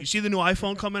 Apple. You see the new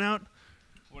iPhone coming out?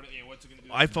 What's it gonna do?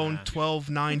 iPhone 12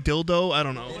 9 dildo. I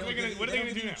don't know. What are they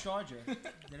gonna do now? Charger.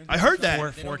 I heard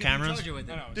that. Four cameras. No,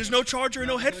 There's no charger,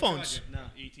 no headphones. No.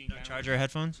 18 No charger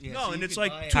headphones. Yeah, No, so and you it's could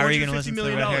like buy it. How are you gonna $250 listen to the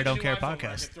million. Red Hair New Don't Care iPhone where I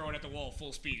podcast? could throw it at the wall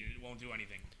full speed. It won't do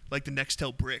anything. Like the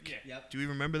Nextel brick. Yeah. Yep. Do you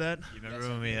remember that? You remember Yes,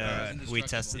 when we Alright.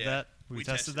 tested Yeah. that? We We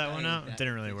tested tested that one that. out. It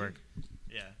didn't really Did you? work.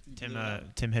 Yeah. blew it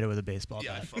up. Tim hit it with a baseball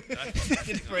Yeah, I bat. fucked that.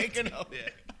 It's breaking up. Yeah,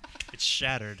 It's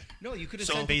shattered. No, you could have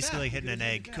So sent it basically back. hitting You an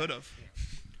could've egg. sent it could back. have.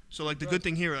 So like the good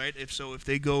thing here, right? If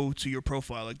they go to your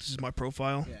profile, like this is my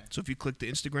profile. Yeah. So if you click the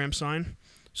Instagram sign,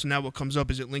 so now what comes up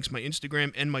is it links my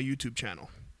Instagram and my YouTube channel.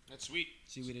 That's sweet.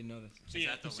 See, we didn't know this.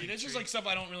 See, this is like stuff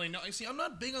I don't really know. See, I'm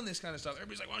not big on this kind of stuff.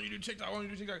 Everybody's like, "Why don't you do TikTok? Why don't you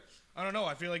do TikTok?" I don't know.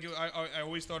 I feel like I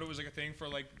always thought it was like a thing for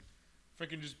like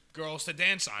freaking just girls to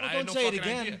dance on. Well, I had don't no say it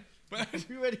fucking again. idea. But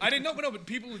You already I didn't know. But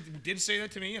people did say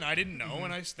that to me, and I didn't know.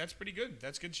 Mm-hmm. And that's pretty good.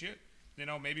 That's good shit. You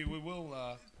know, maybe we will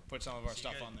put some of our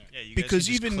stuff on there. Yeah, you Because guys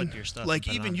could just even clip your stuff like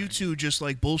and put it even on you there. two just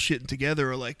like bullshitting together,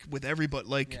 or like with everybody,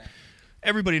 like Yeah.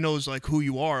 everybody knows like who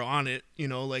you are on it, you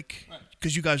know, like Right.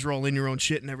 because you guys are all in your own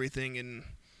shit and everything, and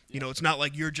you know it's not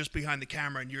like you're just behind the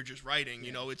camera and you're just writing,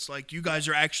 you know, it's like you guys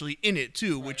are actually in it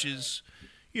too, which is,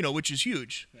 you know, which is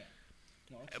huge. Yeah.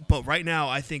 No, it's fine. But right now,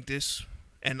 I think this,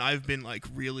 and I've been like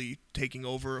really taking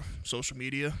over social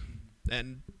media,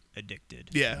 and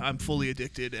Addicted. yeah, I'm fully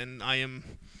addicted, and I am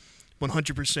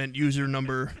 100% user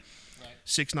number Right.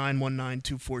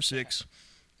 6919246.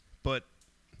 But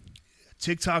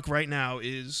TikTok right now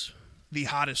is the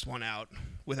hottest one out,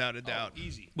 without a doubt.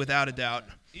 Easy. Without a doubt.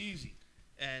 Easy.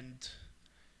 And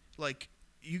like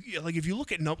if you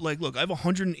look at look, I have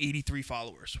 183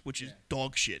 followers, which is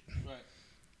dog shit. Right.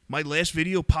 My last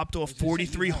video popped off I was gonna say,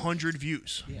 4,300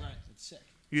 views. Yeah, Right. it's sick.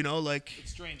 You know, like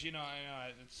It's strange, you know.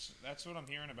 That's what I'm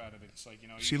hearing about it. It's like, you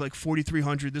know, see like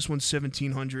 4,300. This one's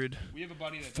 1,700. we have a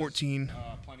buddy that 14. does,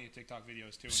 plenty of TikTok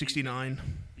videos too. and 69.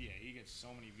 he gets so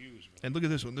many views. Bro. And look at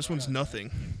this one. This one's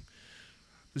nothing.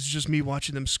 This is just me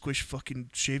watching them squish fucking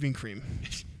shaving cream.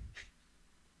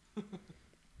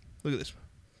 Look at this.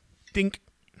 Dink.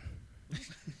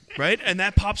 Right? And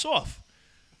that pops off.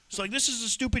 It's like, this is the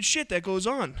stupid shit that goes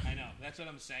on. I know. That's what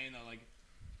I'm saying though. Like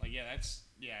yeah, that's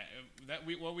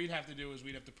what we'd have to do is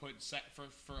we'd have to put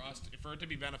for it to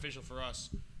be beneficial for us.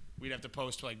 We'd have to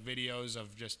post like videos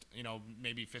of just, you know,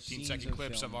 maybe 15-second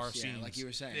clips of our scenes, like you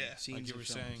were saying. Yeah, scenes like you of were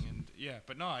films. saying, and yeah.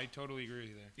 But no, I totally agree with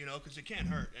you there. You know, because it can't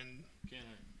hurt. And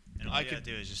And all I you gotta could-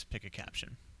 do is just pick a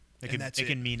caption. And that's it it.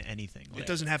 can mean anything. it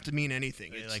doesn't have to mean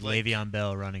anything. Like, It's Le'Veon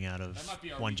Bell running out of That might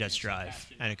be our One weakness, Jets the Drive,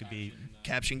 caption, and it could be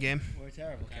caption game. We're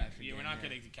terrible caption. Yeah, we're game, not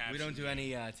good at the We caption don't do game.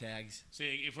 any tags.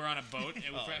 See, if we're on a boat,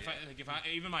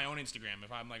 even my own Instagram,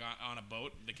 if I'm like on a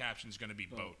boat, the caption's gonna be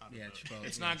boat. Yeah, it's both.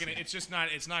 It's not gonna. It's just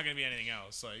not. It's not gonna be anything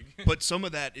else. Like. But some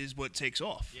of that is what takes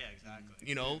off. Yeah, exactly.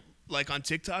 You know, like on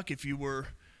TikTok, if you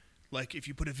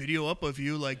put a video up of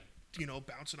you, like, you know,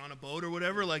 bouncing on a boat or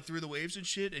whatever, like through the waves and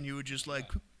shit, and you would just like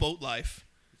boat life.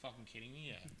 You fucking kidding me?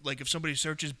 Yeah. Like if somebody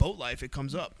searches boat life, it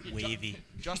comes up. Wavy.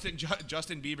 Justin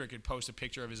Bieber could post a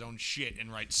picture of his own shit and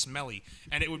write "smelly,"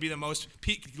 and it would be the most.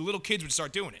 Little kids would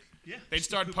start doing it. Yeah. They'd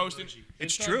start posting. It's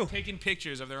they'd start true. Taking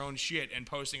pictures of their own shit and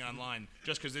posting online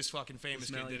just because this fucking famous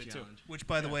kid Smelly did it too. challenge. Which,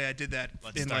 by the way, I did that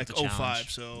Let's in start like the 05,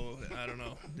 challenge. so I don't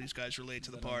know. These guys are late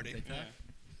to the party. TikTok?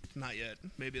 Not yet.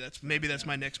 Maybe that's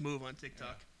my next move on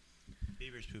TikTok.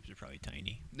 Bieber's poops are probably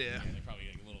tiny. Yeah. Yeah, they're probably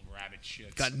like little rabbit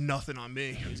shits. Got nothing on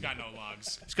me. He's got no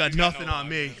logs. He's got nothing no on logs,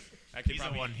 me. man. That kid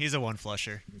probably. He's a one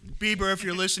flusher. Bieber, if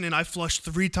you're listening, I flush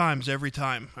 3 times every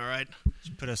time. All right.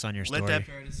 Just put us on your Let story. that-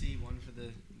 Courtesy, one for the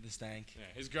stank.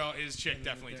 Yeah, his chick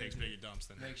definitely takes bigger dumps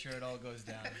than Make sure it all goes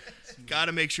down. Got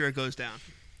to make sure it goes down.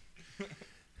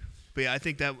 But yeah,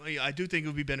 I do think it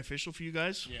would be beneficial for you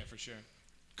guys Yeah, for sure.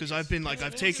 because I've been like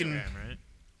I've taken. Instagram, right?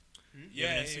 You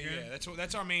have an Instagram?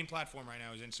 That's our main platform right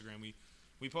now is Instagram.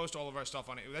 We post all of our stuff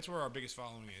on it. That's where our biggest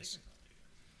following is.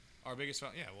 Our biggest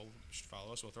yeah. Well, you should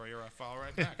follow us. We'll throw your follow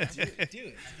right back. Do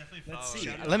it. Let's see.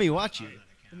 Shout Let me watch you.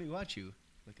 Let me watch you.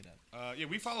 Look it up. Yeah,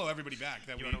 we follow everybody back.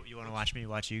 That You want to watch me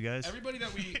watch you guys? everybody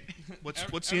that we. What's the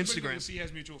everybody that Instagram? we see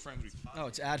has mutual friends. We Oh,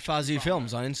 it's at Fozzie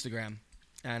Films on Instagram.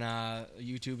 And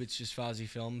YouTube, it's just Fozzie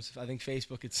Films. I think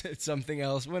Facebook, it's something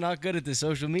else. We're not good at the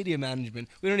social media management.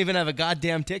 We don't even have a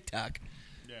goddamn TikTok.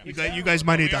 Yeah. You guys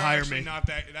might We need to are hire actually me. Not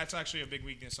that. That's actually a big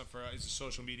weakness for us is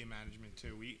social media management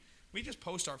too. We just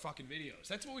post our fucking videos.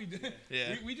 That's what we do.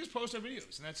 Yeah. We just post our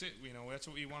videos, and that's it. You know, that's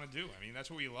what we want to do. I mean, that's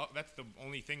what we love. That's the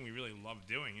only thing we really love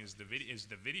doing is the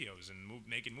videos and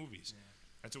making movies.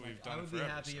 That's what we've done. I would be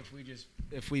forever, happy so.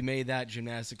 if we made that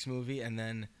gymnastics movie and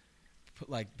then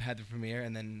had the premiere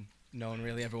and then no one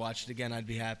really ever watched it again. I'd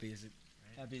be happy as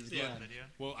happy as Yeah. Glenn.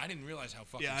 Well, I didn't realize how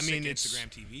fucking Yeah, I mean, sick it's- Instagram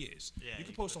TV is. Yeah, you could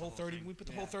you post put a whole the whole 30. thing. We put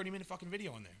the whole 30-minute fucking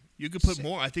video on there. You could put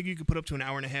more. I think you could put up to an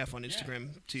hour and a half on Instagram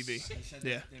TV. They said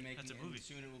Yeah. they're making That's a it, movie. and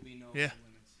soon it will be no Yeah.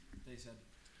 limits. They said.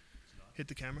 Hit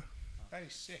the camera. That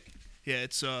is sick. Yeah,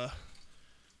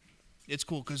 it's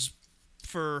cool because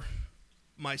for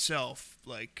myself,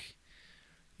 like,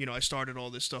 you know, I started all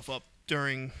this stuff up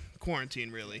during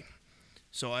quarantine, really.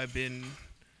 So I've been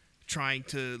trying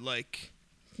to like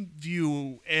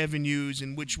view avenues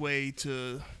in which way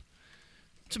to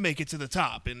make it to the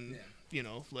top in you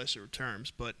know lesser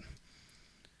terms, but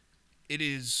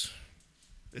it's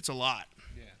a lot.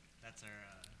 Yeah. That's our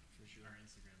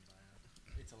Instagram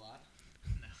bio. It's a lot.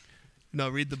 No,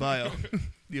 read the bio.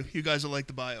 you guys will like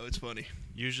the bio. It's funny.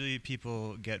 Usually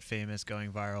people get famous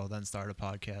going viral, then start a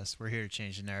podcast. We're here to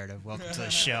change the narrative. Welcome to the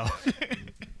show.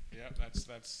 Yeah, that's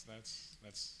the way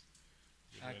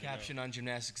to go. Caption on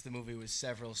gymnastics, the movie was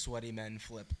several sweaty men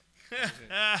flip.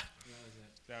 That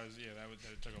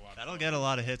took a lot. That'll get a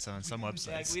lot of hits on some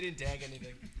websites. We didn't tag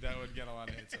anything. That would get a lot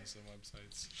of hits on some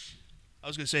websites. I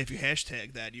was gonna say if you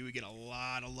hashtag that, you would get a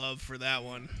lot of love for that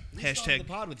one. We started Hashtag. the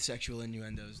pod with sexual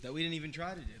innuendos that we didn't even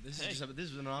try to do. This was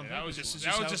an on Yeah, that was This just is that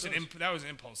just was how just it an goes. that was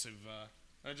impulsive.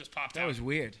 That just popped That out. was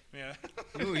weird. Yeah.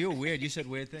 You were weird. You said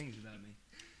weird things about me.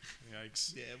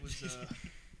 Yikes. Yeah, it was.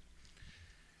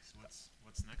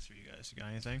 What's next for you guys? You got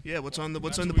anything? Yeah, what's on the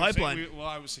That's pipeline? what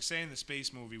I was saying the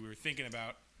space movie we were thinking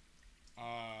about.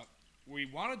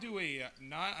 we want to do a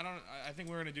not. I think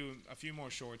we're gonna do a few more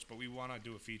shorts, but we want to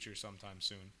do a feature sometime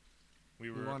soon. We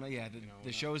want to,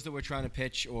 the shows that we're trying to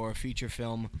pitch or feature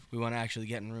film, we want to actually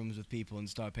get in rooms with people and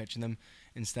start pitching them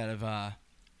instead of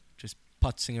just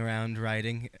putzing around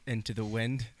writing into the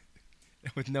wind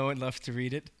with no one left to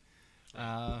read it.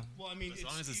 Well, I mean, As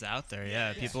long as it's out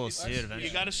there, people will see it eventually.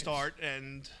 you got to start,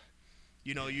 and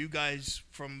you guys,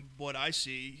 from what I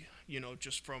see,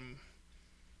 just from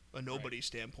a nobody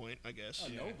standpoint, I guess.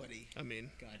 Nobody. I mean,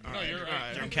 God, all no, right, you're all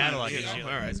right. Your catalog is all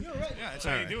right. You're right. yeah, that's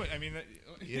how you do it. I mean,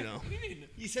 What do you mean?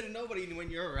 You said a nobody when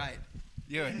you're right.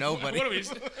 You're a nobody. What are we?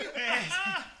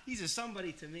 He's a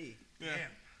somebody to me. Yeah.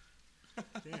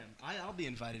 Damn. I'll be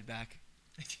invited back.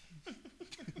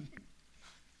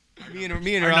 me and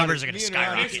Ronnie, numbers are gonna me and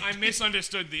skyrocket. Ronnie- I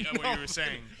misunderstood what you were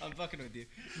saying. I'm fucking with you.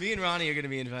 Me and Ronnie are gonna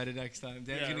be invited next time.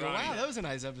 Dan's Yeah, gonna go, Ronnie. wow, that was a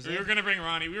nice episode. We were gonna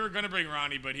bring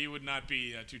Ronnie, but he would not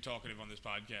be too talkative on this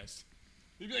podcast.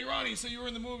 He'd be like, Ronnie, so you were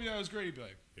in the movie? That was great. He'd be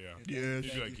like, yeah. Yes.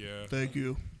 He'd be like, yeah. Thank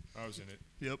you. I was in it.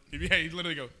 Yep. He'd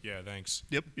literally go, yeah, thanks.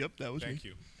 Yep. That was Thank me.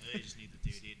 you. They just need the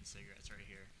dude eating cigarettes right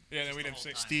here. Yeah, then Just we'd the have whole say,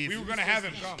 time. Steve. We were gonna have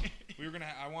him come.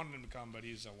 I wanted him to come, but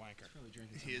he's a wanker. Probably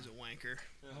drinking He is a wanker.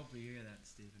 I hope you hear that,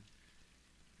 Steven.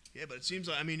 Yeah, but it seems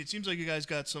like you guys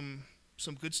got some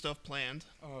good stuff planned.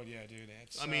 Oh yeah, dude.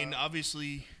 It's,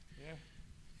 Obviously, yeah.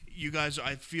 you guys,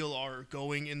 I feel, are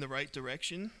going in the right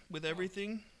direction with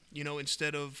everything.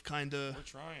 Instead of kind of, We're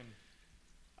trying.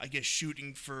 I guess,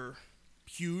 shooting for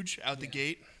huge out the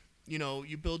gate.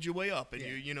 You build your way up, and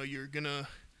you're gonna.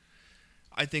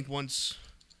 I think once,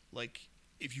 like,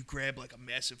 if you grab like a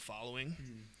massive following,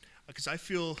 because I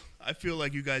feel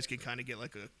like you guys can kind of get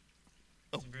like a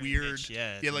very weird, niche,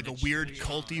 it's a like a niche. weird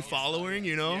culty following,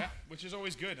 Yeah, which is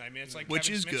always good. I mean, it's like Which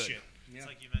Kevin is Smith good. shit. It's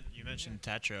like you mentioned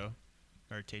Tatro,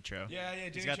 or Tatro. Yeah.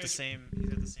 He's Danny got the Trejo- same. He's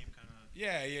got the same kind of.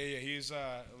 Yeah. He's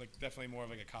like definitely more of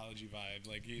like a collegey vibe.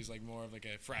 Like he's like more of like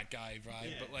a frat guy vibe.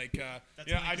 Yeah. But like, That's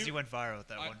yeah, only I 'cause do. he went viral with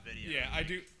that I- one video. yeah, I like,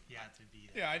 do- He had to be.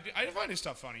 Yeah, I find his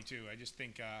stuff funny too. I just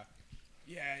think, I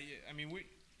mean,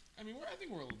 I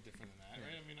think we're a little different than that,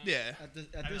 right? I mean, yeah.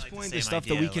 At I this like the point, same the stuff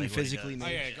that idea, we can like what he physically does. Oh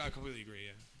make, yeah, I completely agree.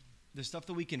 Yeah. the stuff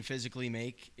that we can physically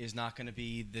make is not going to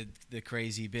be the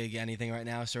crazy big anything right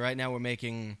now. So right now we're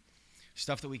making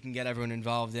stuff that we can get everyone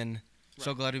involved in.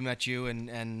 So glad we met you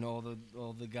and all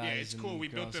the guys. Yeah, it's and cool. We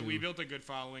girls built who- a good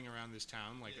following around this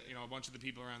town. Like a bunch of the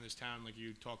people around this town. Like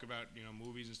you talk about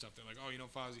movies and stuff. They're like,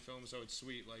 oh, Fozzie Films, so it's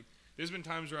sweet. Like there's been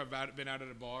times where I've been out at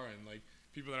a bar and like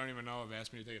people that I don't even know have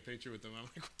asked me to take a picture with them. I'm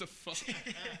like, what the fuck?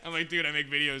 I'm like, dude, I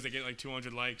make videos that get like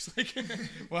 200 likes. Like,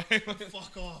 why?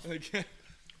 Fuck off. Like,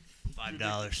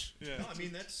 $5. yeah. No, I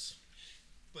mean that's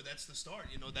the start.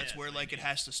 That's Yeah, where it's like it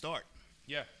has to start.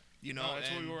 Yeah. No, that's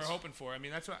what we and- were hoping for. I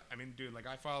mean, dude, like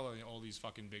I follow all these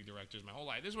fucking big directors my whole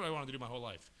life. This is what I wanted to do my whole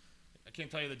life. I can't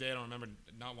tell you the day I don't remember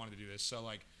not wanting to do this. So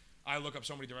like, I look up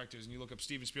so many directors, and you look up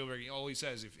Steven Spielberg. All he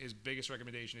says, his biggest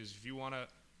recommendation is, if you want to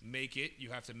make it, you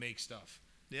have to make stuff.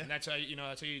 Yeah. And that's how you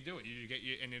do it.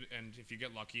 And if you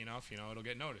get lucky enough, it'll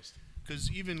get noticed.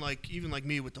 Because even like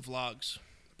me with the vlogs,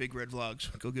 Big Red Vlogs,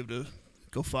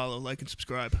 go follow, like, and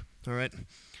subscribe. All right.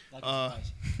 Like a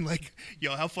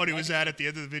surprise. How funny was that at the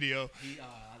end of the video?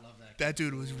 I love that. That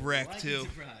dude was wrecked Like too. and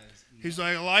surprise. He's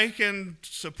like and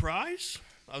surprise.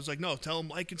 I was like, no, tell him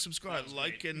like and subscribe, That was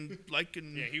like and.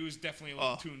 Yeah, he was definitely a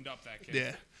little Oh. tuned up. That kid.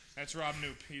 Yeah. That's Rob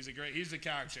Noop. He's the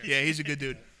character. Yeah, he's a good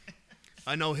dude.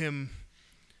 I know him.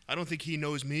 I don't think he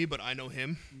knows me, but I know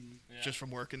him Yeah. just from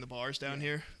working the bars down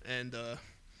here. And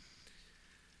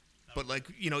but like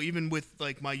even with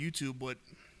like my YouTube, what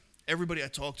everybody I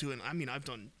talk to, and I mean I've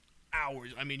done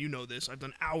hours. I mean this. I've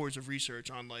done hours of research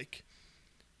on like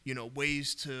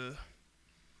ways to,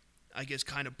 I guess,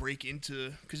 kind of break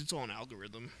into, because it's all an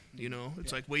algorithm.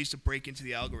 It's like ways to break into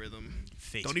the algorithm.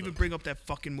 Facebook. Don't even bring up that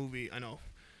fucking movie. I know.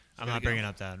 I'm not bringing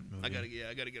up that movie.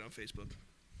 I gotta get on Facebook.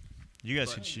 You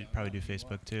guys should probably do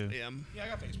Facebook too. Yeah, Yeah, I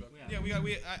got Facebook.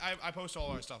 Yeah. I post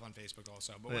all our stuff on Facebook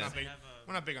also, but Yeah.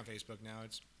 we're not big on Facebook now.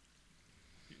 It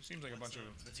seems like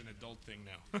it's an adult thing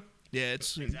now. yeah,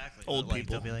 it's Exactly. old Like,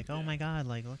 people. They'll be like, "Oh my God!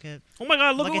 Like, look at Oh my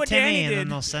God! look at Timmy," and then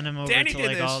they'll send him over Danny to did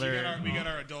like this. all we their. got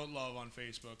our adult love on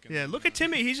Facebook. And Yeah, look at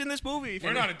Timmy. He's in this movie. for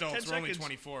We're not like adults. 10 We're only seconds.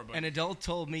 24. But An adult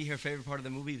told me her favorite part of the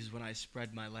movie was when I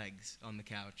spread my legs on the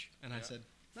couch, and I said,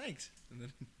 "Thanks." And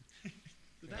then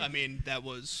I mean, that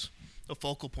was a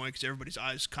focal point because everybody's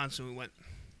eyes constantly went.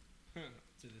 to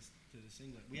the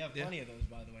singlet. We have Yeah. plenty of those,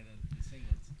 by the way. The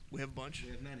singlets. We have a bunch. We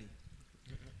have many.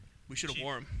 We should have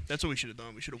worn them. That's what we should have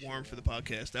done. We should have worn them for the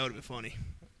podcast. That would have been funny.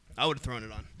 I would have thrown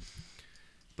it on.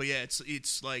 But yeah,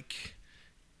 it's like,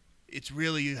 it's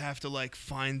really, you have to like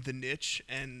find the niche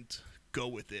and go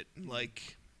with it.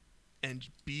 Like, and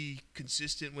be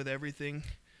consistent with everything.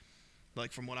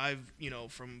 Like from what I've,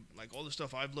 from like all the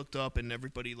stuff I've looked up and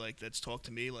everybody like that's talked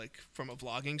to me, like from a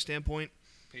vlogging standpoint,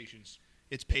 Patience.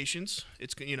 it's patience.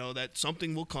 It's, that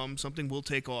something will come, something will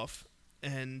take off,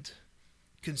 and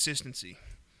consistency.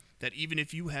 That even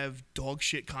if you have dog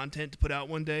shit content to put out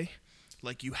one day,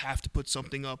 like you have to put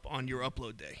something up on your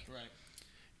upload day. Right.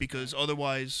 Because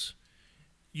otherwise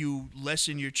you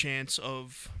lessen your chance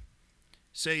of,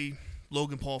 say,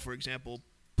 Logan Paul, for example,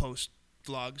 post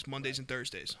vlogs Mondays and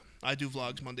Thursdays. I do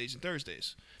vlogs Mondays and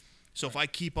Thursdays. So if I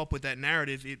keep up with that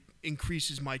narrative, it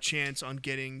increases my chance on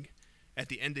getting at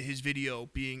the end of his video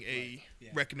being a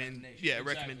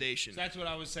recommendation. So that's what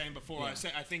I was saying before. Yeah.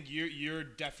 I think you're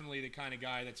definitely the kind of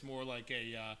guy that's more like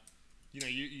a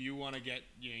you want to get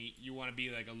you want to be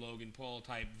like a Logan Paul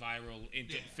type viral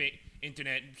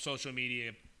internet social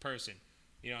media person.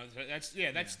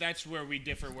 That's where we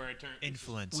differ. Where it turns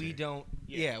Influencer.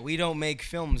 We don't make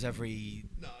films every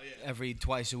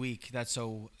twice a week. It's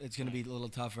gonna be a little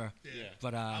tougher. Yeah.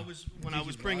 But when I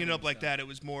was bringing it up like that, it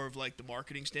was more of like the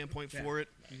marketing standpoint for it,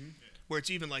 where it's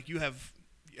even like you have,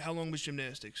 how long was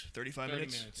gymnastics? 35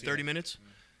 minutes? 30 minutes?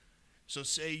 So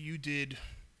say you did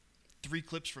 3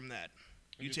 clips from that.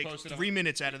 You just take post it 3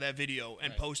 minutes out of that video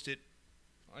and post it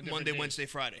on different Monday, days. Wednesday,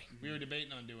 Friday. We were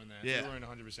debating on doing that. Yeah. We weren't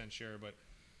 100% sure, but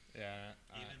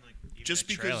Even just a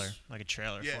because- trailer, like a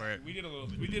trailer Yeah. for it. we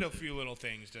did a few little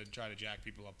things to try to jack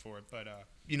people up for it, but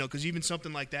Because even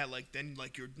something like that, like then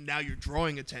like you're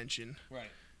drawing attention, right.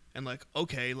 and like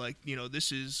okay, like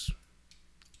this is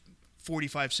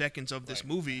 45 seconds of this Right.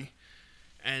 movie,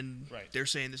 and Right. they're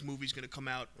saying this movie's gonna come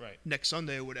out Right. next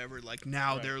Sunday or whatever. Like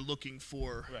now Right. they're looking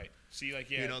for Right. See, like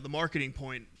the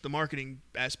marketing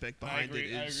aspect I behind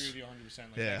agree. it I is agree with you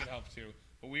 100%. Like Yeah. that could help too.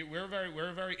 But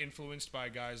we're very influenced by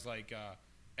guys like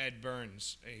Ed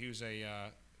Burns. He's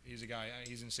a guy.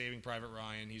 He's in Saving Private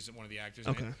Ryan. He's one of the actors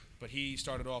in Okay. it. But he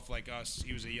started off like us.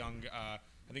 He was a young. I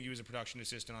think he was a production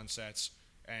assistant on sets,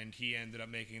 and he ended up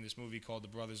making this movie called The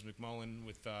Brothers McMullen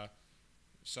with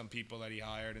some people that he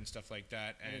hired and stuff like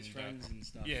that. And his friends and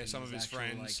stuff. Yeah, and some of his actual,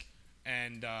 friends.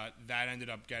 And that ended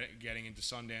up getting into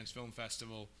Sundance Film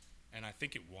Festival, and I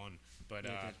think it won. But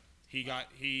he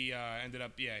ended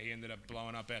up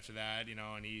blowing up after that,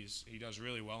 and he does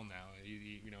really well now.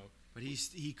 But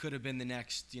he could have been the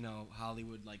next,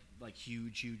 Hollywood like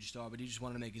huge star, but he just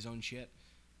wanted to make his own shit,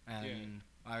 and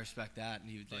I respect that. And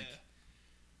he would like,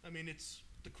 I mean, it's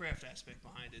the craft aspect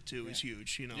behind it too is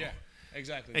huge, Yeah,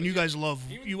 exactly. And you guys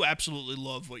you absolutely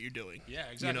love what you're doing. Yeah,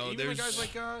 exactly. Even there's guys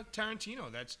like Tarantino.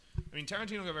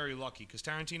 Tarantino got very lucky because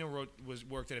Tarantino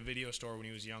worked at a video store when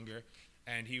he was younger,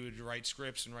 and he would write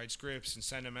scripts and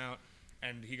send them out.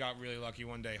 And he got really lucky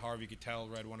one day. Harvey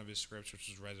Keitel read one of his scripts, which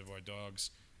was Reservoir Dogs,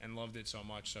 and loved it so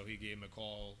much, so he gave him a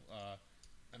call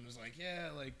and was like,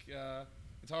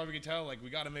 it's Harvey Keitel, like, we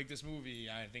got to make this movie.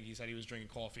 I think he said he was drinking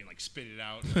coffee and, like, spit it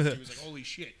out. And he was like, holy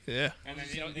shit. Yeah. And then,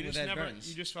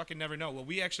 you just fucking never know. Well,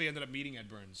 we actually ended up meeting Ed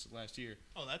Burns last year.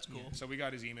 Oh, that's cool. So we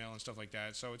got his email and stuff like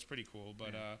that, so it's pretty cool.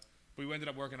 But we ended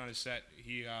up working on his set.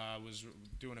 He was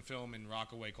doing a film in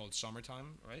Rockaway called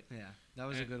Summertime, right? yeah, that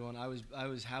was a good one. I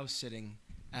was house sitting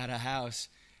at a house,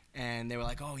 and they were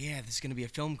like, oh yeah, there's gonna be a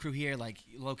film crew here, like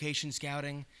location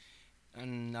scouting,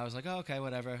 and I was like, oh okay,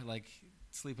 whatever, like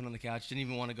sleeping on the couch, didn't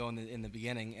even want to go in the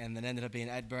beginning, and then ended up being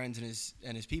Ed Burns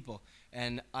and his people,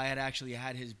 and I had actually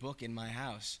had his book in my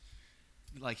house,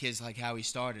 like how he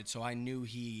started, so I knew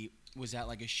he was at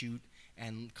like a shoot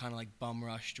and kind of like bum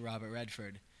rushed Robert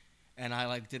Redford. And I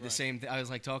like did the same thing. I was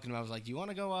like talking to him. I was like, "Do you want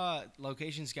to go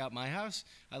location scout my house?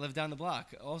 I live down the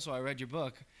block. Also, I read your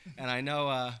book, and I know,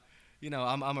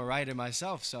 I'm a writer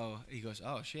myself." So he goes,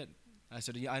 "Oh shit." I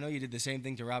said, "I know you did the same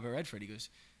thing to Robert Redford." He goes,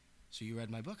 "So you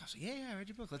read my book?" I was like, "Yeah, I read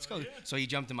your book. Let's go." Yeah. So he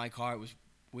jumped in my car. It was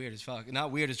weird as fuck.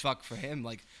 Not weird as fuck for him.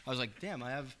 Like I was like, "Damn,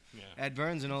 I have Ed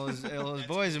Burns and all his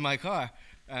boys in my car."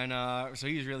 And so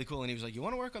he was really cool. And he was like, "You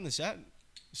want to work on the set?"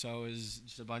 So it was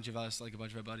just a bunch of us, like a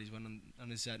bunch of our buddies, went on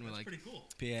his set and we're like pretty cool.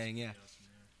 PAing, yeah.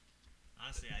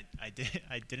 Honestly,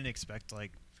 I didn't expect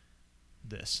like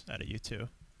this out of you two.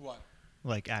 What?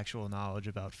 Like actual knowledge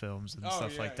about films and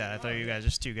stuff like that. yeah. I thought you guys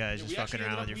just two guys just We fucking actually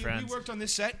around with ended your up- friends. We worked on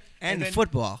this set. And then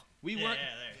football. We worked.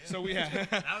 So we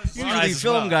Usually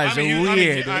film guys are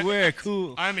weird. We're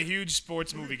cool. I'm a huge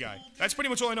sports movie guy. That's pretty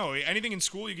much all I know. Anything in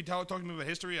school, you can talk to me about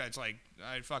history. It's like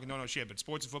I fucking don't know shit. But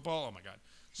sports and football, oh my god.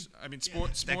 I mean,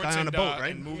 sports That guy on and, the boat,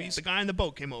 right? and movies. The guy on the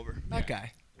boat came over. That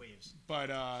guy. But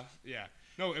yeah,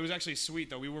 no, it was actually sweet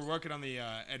though. We were working on the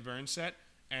Ed Burns set,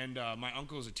 and my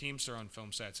uncle is a teamster on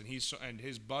film sets, and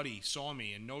his buddy saw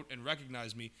me and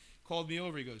recognized me, called me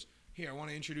over. He goes, here, I want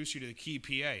to introduce you to the key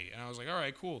PA. And I was like, all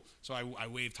right, cool. So I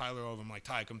waved Tyler over. I'm like,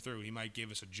 Ty, come through. He might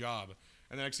give us a job.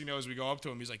 And the next thing you know, as we go up to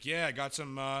him, he's like, yeah, I got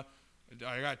some. I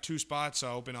got 2 spots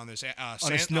open on this.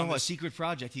 A secret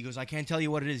project. He goes, I can't tell you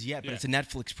what it is yet, but Yeah. it's a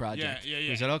Netflix project. Yeah.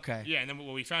 He said, okay. Yeah, and then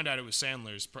we found out it was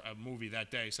Sandler's movie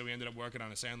that day, so we ended up working on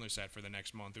a Sandler set for the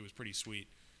next month. It was pretty sweet.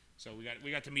 So we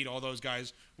got to meet all those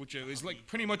guys, which is like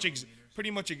pretty much.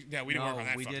 Yeah, we didn't work on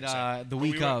that. We fucking did set. the But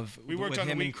week of we worked with on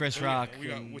the him week, and Chris yeah, Rock,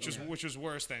 which was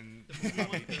worse than.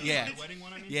 yeah, The wedding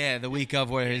one, I mean? yeah, the week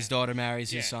of where his daughter marries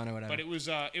his son or whatever. But it was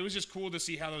just cool to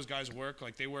see how those guys work.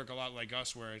 Like they work a lot like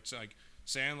us, where it's like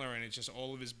Sandler and it's just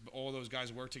all those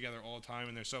guys work together all the time,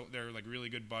 and they're like really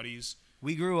good buddies.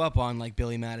 We grew up on like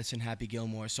Billy Madison, Happy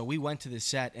Gilmore, so we went to the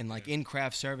set and like in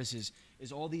craft services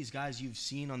is all these guys you've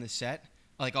seen on the set,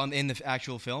 like in the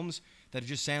actual films, that are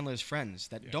just Sandler's friends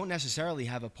that don't necessarily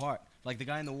have a part. Like the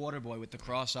guy in The Waterboy with the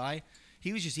cross eye,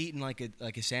 he was just eating like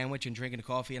a sandwich and drinking a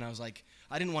coffee, and I was like,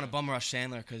 I didn't want to bum rush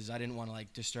Sandler because I didn't want to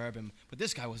like disturb him. But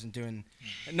this guy wasn't doing.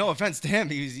 No offense to him,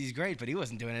 he's great, but he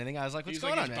wasn't doing anything. I was like, what's He's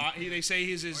going like on, man? they say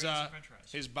he's his French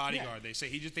fries. his bodyguard. They say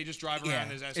they just drive Yeah,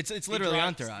 around. it's he literally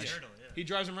drives- Entourage. yeah. He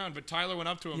drives him around, but Tyler went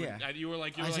up to him. Yeah. And you were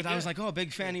like, I was like, oh,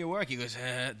 big fan of your work. He goes,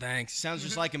 thanks. Sounds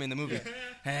just like him in the movie.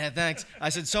 Thanks. I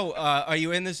said, so are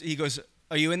you in this? He goes,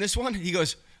 are you in this one? He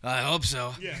goes, I hope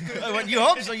so. Yeah. I went, you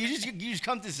hope so? You just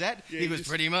come to set? Yeah, he you goes, just-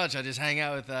 pretty much. I just hang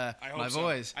out with I hope my so.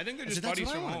 boys. I think they're I just said, "That's buddies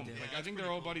what I from wanna home. do." Like, I think they're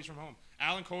all buddies from home.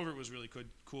 Alan Covert was really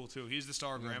cool too. He's the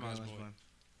star of Grandma's Boy.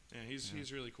 Yeah,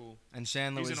 he's really cool. And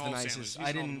Sandler He's was in the all Sandler's. nicest. He's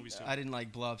in all the movies, too. I didn't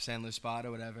like blow up Sandler's spot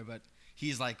or whatever, but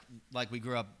he's like we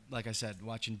grew up, like I said,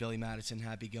 watching Billy Madison,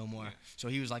 Happy Gilmore. Yeah. So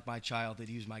he was like my childhood.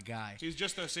 He was my guy. He's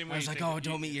just the same way. I was you like, think oh, that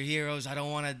don't meet your heroes. I don't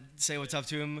want to say what's up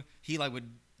to him. He like would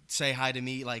say hi to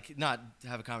me, like not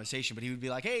have a conversation, but he would be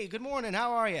like, hey, good morning,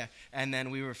 how are you? And then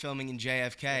we were filming in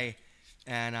JFK,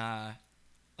 and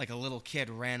like a little kid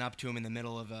ran up to him in the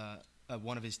middle of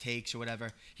one of his takes or whatever.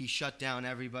 He shut down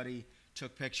everybody,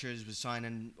 took pictures, was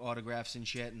signing autographs and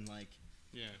shit, and like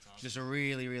Yeah, it's awesome. just a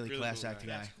really, really Really class cool act guy.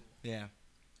 guy. That's cool. Yeah,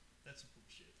 That's some cool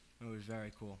shit. it was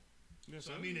very cool. Yeah,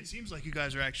 So, I mean, it seems like you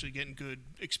guys are actually getting good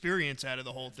experience out of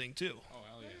the whole thing, too. oh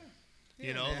hell yeah.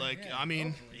 You know, man, like, yeah, I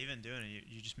mean, Even doing it,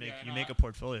 you just make Yeah, you no, make I- a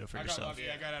portfolio for I got yourself. lucky.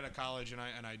 I got out of college and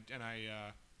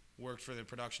I worked for the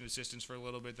production assistants for a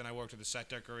little bit. Then I worked with the set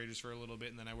decorators for a little bit,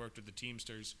 and then I worked with the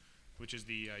Teamsters, which is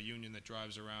the union that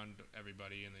drives around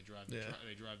everybody, and they drive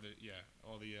Yeah.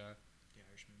 all the The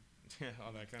Irishman.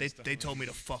 all that kind they, of stuff. they told me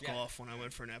to fuck Yeah. off when I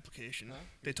went for an application. Huh?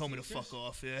 They told me to Teamsters? fuck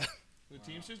off, yeah. The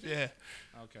Teamsters. Did? Yeah.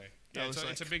 Okay. That Yeah, was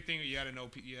it's a like- big thing. You got to know.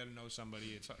 You got to know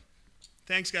somebody. It's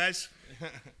Thanks, guys.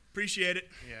 Appreciate it.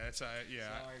 yeah. It's yeah.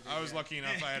 Sorry, I was big lucky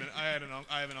enough.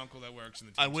 I have an uncle that works in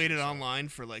the. I Teamsters, waited so- online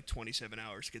for like 27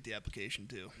 hours to get the application,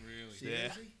 too. Really.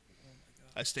 Yeah.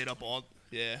 I stayed up all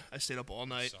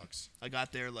night. Sucks. I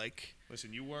got there like,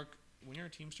 Listen, you work when you're a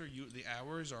Teamster. The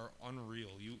hours are unreal.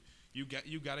 You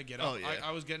got to get up. Oh, yeah.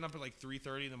 I was getting up at like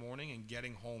 3:30 in the morning and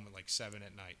getting home at like 7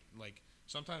 at night. Like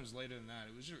sometimes later than that.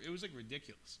 It was like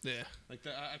ridiculous. yeah. Like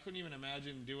I couldn't even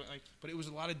imagine doing like. But it was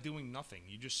a lot of doing nothing.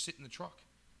 You just sit in the truck.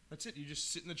 That's it. You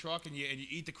just sit in the truck and you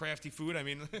eat the crafty food. I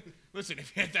mean, listen,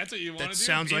 if that's what you want to That do,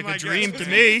 sounds be like my a dream guest. to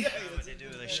me. What they do,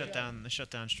 they shut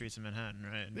down streets in Manhattan,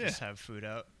 right, and Yeah. just have food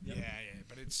out. Yeah,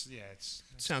 but it's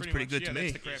Sounds pretty pretty much- good yeah, to that's me. the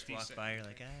You just crafty walk set. by, you're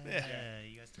like, Yeah.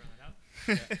 you guys throwing it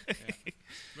out?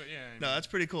 But yeah, I No, mean, that's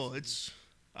pretty cool.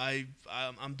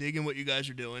 I'm digging what you guys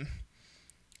are doing,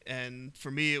 and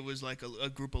for me, it was like a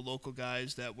group of local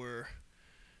guys that were,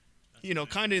 you know,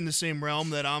 kind of in the same realm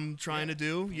that I'm trying to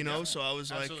do. You know, so I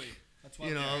was like, absolutely. That's why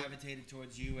You we know- gravitated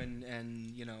towards you,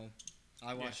 and you know,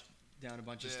 I watched down a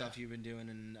bunch of Yeah. stuff you've been doing,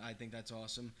 and I think that's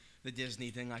awesome. The Disney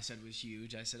thing I said was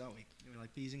huge. I said, oh, we're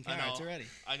like peas and I carrots know. already.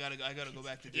 I gotta go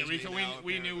back to Yeah, Disney. now,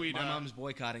 we knew apparently. we'd. My mom's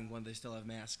boycotting when they still have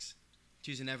masks.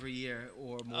 She's in every year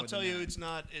or more. I'll than tell you, that. it's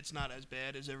not as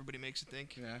bad as everybody makes it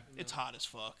think. Yeah. It's hot as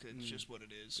fuck. It's just what it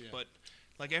is. Yeah. But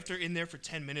like after in there for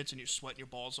 10 minutes and you're sweating your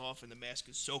balls off and the mask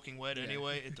is soaking wet Yeah.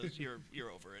 anyway, it does. You're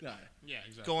over it. Yeah. Yeah,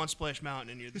 exactly. Go on Splash Mountain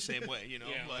and you're the same way. You know,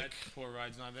 Yeah, like that poor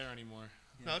ride's not there anymore.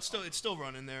 no, it's still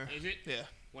running there. Is it? Yeah.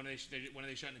 When are they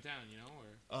shutting it down? You know,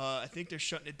 or I think they're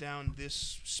shutting it down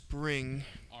this spring.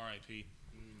 R.I.P.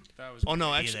 That was. Oh no,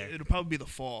 Be actually, there. it'll probably be the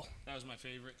fall. That was my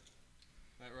favorite.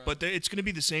 That ride. But it's going to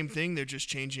be the same thing. They're just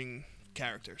changing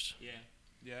characters. yeah,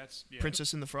 that's yeah.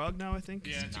 Princess and the Frog now, I think.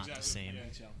 Yeah, it's not the exactly same. Yeah.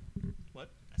 So,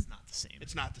 That's not the same.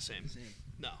 It's not the same.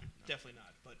 No, definitely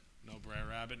not. But No Brer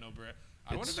Rabbit, no Brer.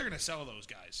 I wonder if they're gonna sell those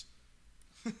guys.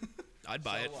 I'd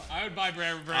buy it. I would buy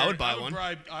Brer Bear. I would buy one.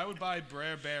 I would buy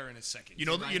Brer Bear in a second. You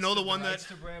know the one that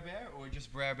to Brer Bear or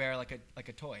just Brer Bear like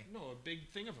a toy? No, a big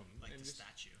thing of them. Like the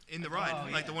statue. in the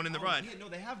ride, like the one in the ride. Yeah, no,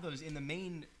 they have those in the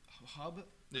main hub with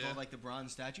Yeah. all like the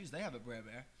bronze statues. They have a Brer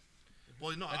Bear.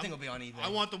 Well, no, I think it'll be on eBay. I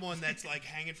want the one that's like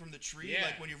hanging from the tree, Yeah.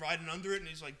 like when you're riding under it and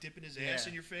he's like dipping his ass Yeah.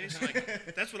 in your face.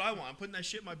 Like that's what I want. I'm putting that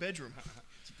shit in my bedroom.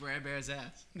 It's Brer Bear's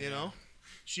ass. You know,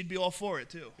 she'd be all for it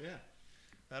too. Yeah.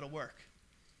 That'll work.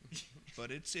 But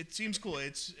it seems cool.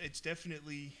 It's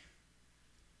definitely.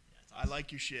 I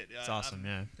like your shit. It's awesome,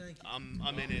 yeah. Thank you.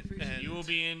 I'm in it. And You will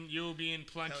be in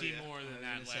plenty Hell yeah. more I than was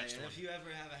that gonna say, last and one. if you ever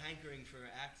have a hankering for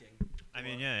acting, I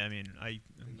mean, you're I'm in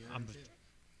too.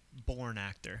 a born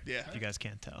actor. Yeah. If you guys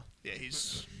can't tell. yeah,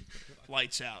 he's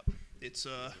lights out. It's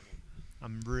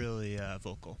I'm really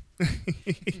vocal.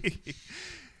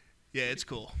 yeah, it's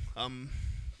cool. I'm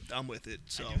with it.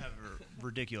 So I do have a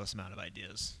ridiculous amount of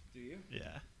ideas. Do you?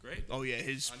 Yeah. Great. oh yeah,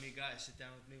 his. I'm your guy. Sit down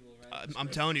with me. We'll write. I'm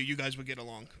telling you, you guys would get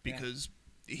along because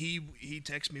he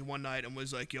texted me one night and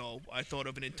was like, "Yo, I thought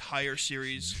of an entire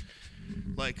series.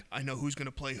 Like, I know who's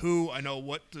gonna play who. I know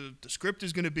what the script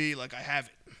is gonna be. Like, I have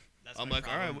it." That's I'm my like,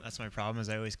 all problem. right. That's my problem is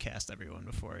I always cast everyone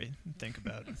before I think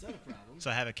about it. It's not a problem. So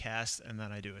I have a cast and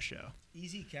then I do a show.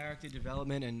 Easy character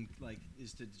development and like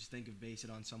is to just think of base it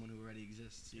on someone who already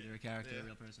exists, either a character or Yeah. a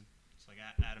real person. It's like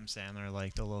Adam Sandler,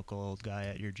 like the local old guy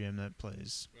at your gym that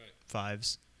plays Right.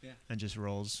 fives Yeah. and just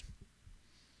rolls.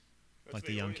 Like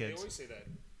the young They kids. always say that.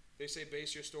 They say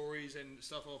base your stories and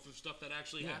stuff off of stuff that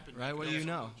actually happened. Right. What do you That's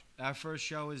know? Our first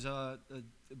show is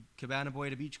Cabana Boy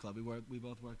at a beach club. We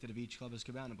both worked at a beach club as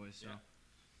Cabana Boys. So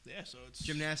Yeah, so it's.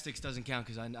 gymnastics doesn't count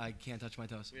because I can't touch my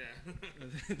toes.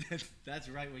 Yeah. That's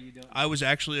right where you don't. I was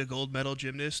actually a gold medal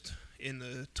gymnast in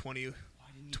the 20, Why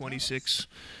didn't you 26,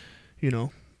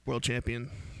 world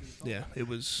champion. Yeah, it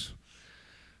was.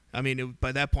 I mean,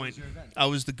 by that point, your event? I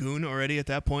was the goon already at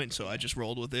that point, so I just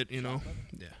rolled with it. Yeah,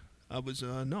 I was.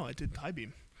 No, I did high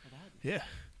beam. Yeah,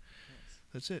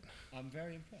 that's it. I'm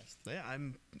very impressed. Yeah,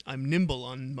 I'm nimble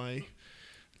on my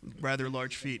rather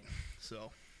large feet.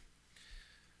 So,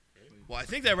 well, I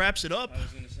think that wraps it up. I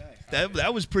was gonna say.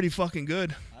 That was pretty fucking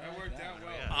good. I That like worked that. out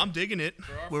well. I'm digging it.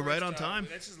 For our We're right first, on time.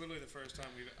 This is literally the first time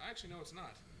we've. Actually, no, it's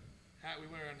not. We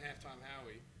went on halftime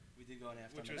Howie, We did go on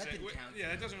after. which That was didn't count. yeah,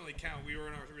 that doesn't really count. We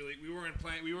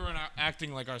weren't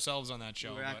acting like ourselves on that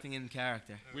show. We were but acting in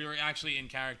character. We were actually in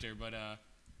character, but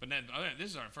then this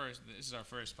is our first. This is our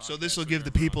first. So podcast this will we've give the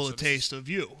ever on, people so a this is- taste of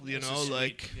you. You this know, is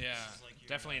like sweet. Yeah,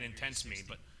 definitely an intense me,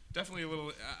 but definitely a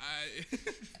little. I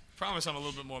promise I'm a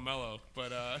little bit more mellow, but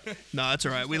no, that's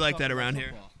all right. We like that around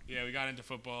here. yeah, we got into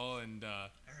football and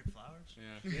Eric Flowers?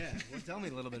 yeah. Yeah. Well, tell me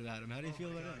a little bit about him. How do you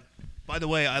feel about him? By the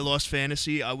way, I lost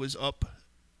fantasy. I was up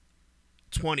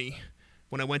 20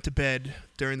 when I went to bed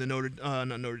during the not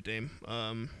Notre Dame.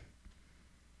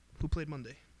 Who played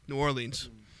Monday? New Orleans,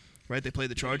 right? They played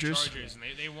the Chargers, Chargers, and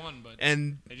they won, but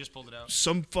and they just pulled it out.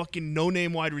 some fucking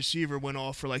no-name wide receiver went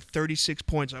off for like 36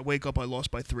 points. I wake up, I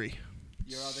lost by 3.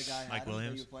 Your other guy, Mike Adam,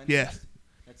 Williams? that you were playing Yeah. against?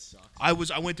 That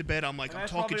sucks. I went to bed. I'm like, And I'm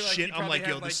that's talking probably, shit. he I'm probably like,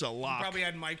 had, yo, this is a He lock. probably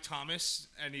had Mike Thomas,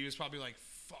 and he was probably like,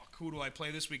 "Fuck, who do I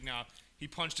play this week now?" He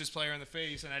punched his player in the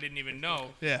face, and I didn't even know.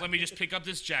 Yeah. Let me just pick up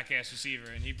this jackass receiver,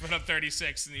 and he put up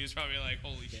 36, and he was probably like,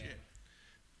 "Holy shit!"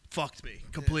 Fucked me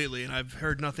completely, and I've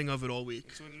heard nothing of it all week.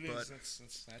 That's what it But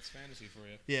is. That's fantasy for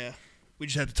you. yeah, we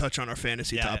just had to touch on our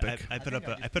fantasy Yeah, topic. I put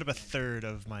up a third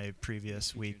of my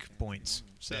previous week points,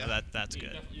 so Yeah. that's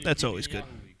good. That's always good.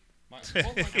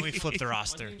 And we flipped the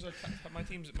roster.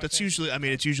 That's usually, I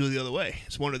mean, it's usually the other way.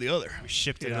 It's one or the other. We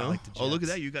shipped You it out know? like the Jets. Oh, look at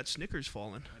that! You got Snickers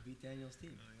falling. I beat Daniel's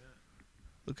team.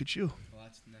 Look at you, Well,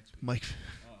 that's next week. Mike.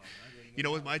 Oh, I didn't You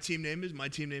know what my team name is? My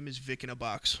team name is Vic in a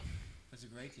Box. That's a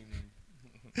great team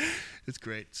name. It's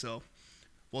great. So,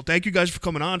 well, thank you guys for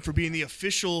coming on, for being the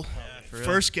official for real.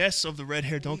 first guests of the Red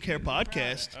Hair Don't Care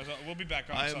podcast. We'll be back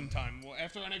on I'm- sometime. Well,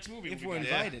 after our next movie. If we'll we're be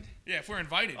back. invited. Yeah, if we're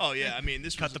invited. Oh yeah, I mean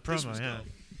this Cut was the this promo, was yeah. dope.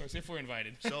 Of course, if we're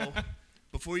invited. So,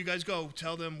 before you guys go,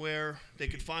 tell them where they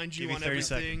could find you Give me on 30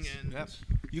 everything. seconds. And Yep.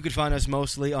 You could find us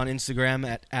mostly on Instagram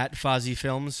at Fozzie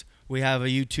Films. We have a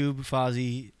YouTube,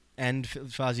 Fozzie and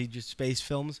Fozzie just Space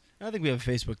Films. And I think we have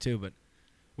a Facebook too, but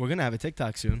we're gonna have a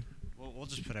TikTok soon. We'll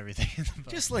just put everything in the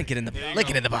bio. Just link it in the There you link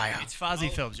go. it in the bio. It's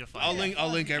Fozzie Films. You'll I'll find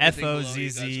link it. everything. below. You guys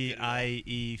will get it all.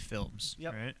 FOZZIE Films.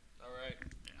 Yep. Right?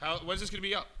 All right. When is this gonna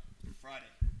be up? Friday.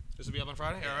 This will be up on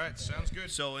Friday. All right. Sounds good.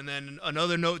 So, and then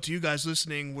another note to you guys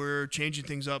listening: we're changing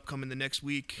things up coming the next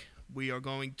week. We are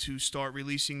going to start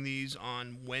releasing these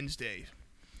on Wednesday,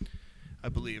 I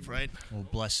believe, right? We'll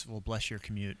bless your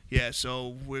commute. Yeah.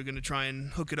 So we're gonna try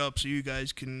and hook it up so you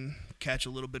guys can catch a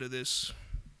little bit of this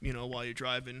while you're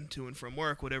driving to and from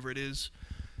work, whatever it is.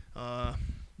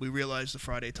 We realized the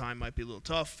Friday time might be a little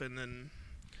tough, and then,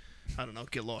 I don't know,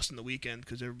 get lost in the weekend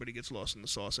because everybody gets lost in the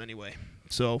sauce anyway.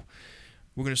 So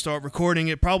we're going to start recording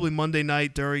it probably Monday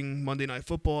night during Monday Night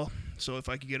Football. So if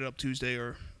I could get it up Tuesday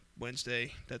or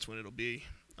Wednesday, that's when it'll be.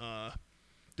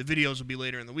 The videos will be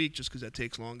later in the week just because that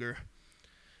takes longer.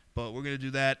 But we're going to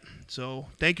do that. So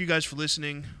thank you guys for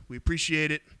listening. We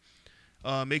appreciate it.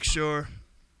 Make sure.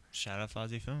 Shout out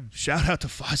Fozzie Films. Shout out to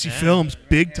Fozzie Yeah. Films.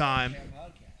 Big time.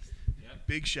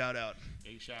 Big shout out.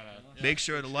 Big shout out. Make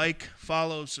sure to like,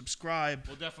 follow, subscribe,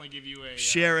 We'll definitely give you a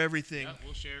share everything. Yeah,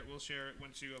 we'll share it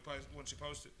once you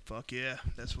post it. Fuck yeah.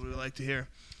 That's what we like to hear.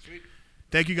 Sweet.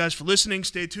 Thank you guys for listening.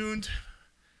 Stay tuned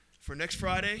for next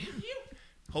Friday.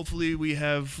 Hopefully we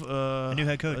have A new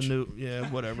head coach.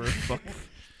 Whatever. Fuck.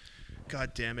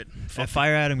 God damn it. Fuck,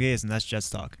 Fire Adam Gaze, and that's Jets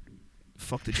talk.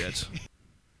 fuck the Jets.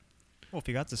 Well, if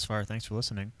you got this far, thanks for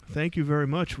listening. Thank you very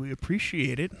much. We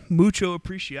appreciate it. Mucho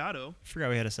apreciado. Forgot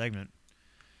we had a segment.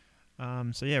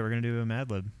 So yeah, we're gonna do a Mad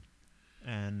Lib,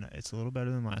 and it's a little better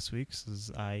than last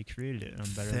week's. I created it, and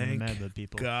I'm better than the Mad Lib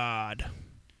people. God.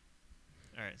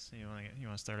 All right, so you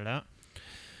want to start it out?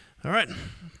 All right.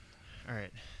 All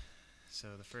right. So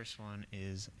the first one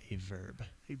is a verb.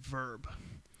 A verb.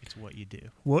 It's what you do.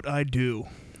 What I do.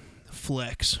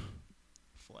 Flex.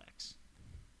 Flex.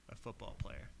 A football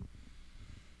player.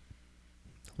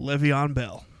 Le'Veon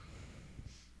Bell.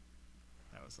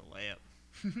 That was a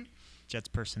layup. Jets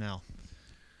personnel.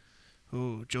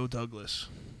 Ooh, Joe Douglas.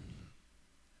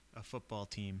 A football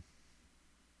team.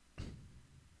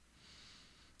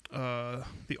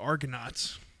 The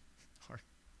Argonauts.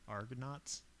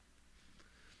 Argonauts.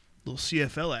 Little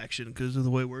CFL action because of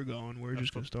the way we're going. We're A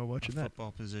just going to start watching a that.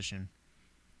 football position.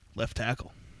 Left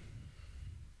tackle.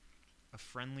 A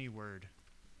friendly word.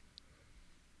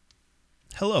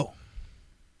 Hello.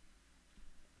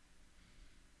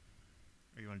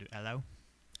 Or you want to do hello?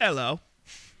 Hello.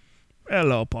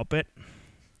 Hello, puppet.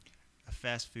 A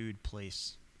fast food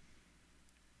place.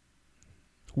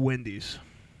 Wendy's.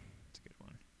 That's a good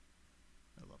one.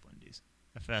 I love Wendy's.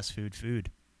 A fast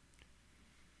food.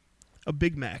 A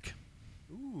Big Mac.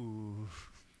 Ooh.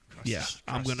 Yeah,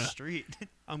 I'm the gonna- street.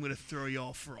 I'm going to throw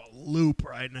y'all for a loop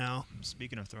right now.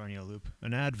 Speaking of throwing you a loop,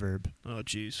 an adverb. Oh,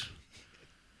 jeez.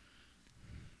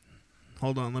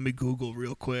 Hold on. Let me Google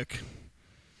real quick.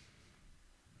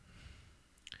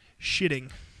 Shitting.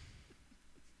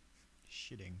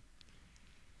 Shitting.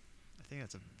 I think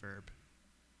that's a verb.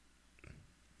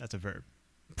 That's a verb.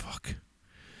 Fuck.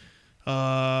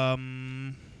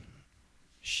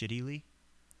 Shittily.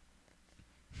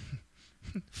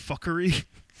 Fuckery.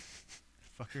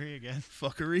 Fuckery again.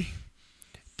 Fuckery.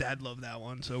 Dad loved that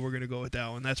one, so we're gonna go with that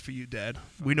one. That's for you, Dad.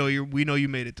 We know you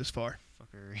made it this far.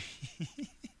 Fuckery.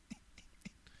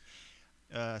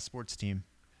 Sports team.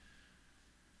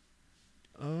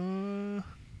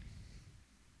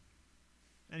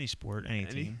 Any sport, any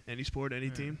team. Any sport, any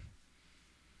Yeah. team.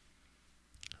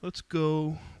 Let's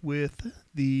go with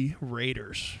the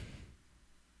Raiders.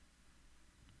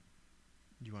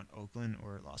 Do you want Oakland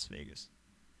or Las Vegas?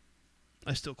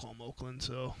 I still call them Oakland,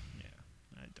 so Yeah,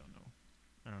 I don't know.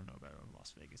 I don't know about a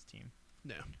Las Vegas team.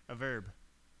 no. A verb.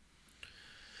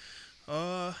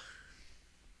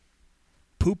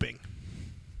 Pooping.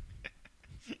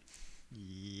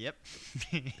 Yep.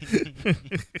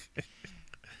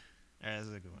 That's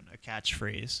a good one. A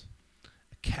catchphrase.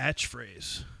 A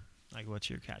catchphrase. Like, what's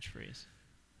your catchphrase?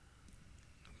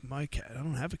 My cat. I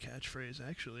don't have a catchphrase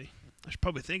actually. I should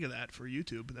probably think of that for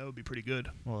YouTube. That would be pretty good.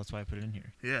 Well, that's why I put it in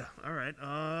here. Yeah. All right.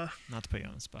 Not to put you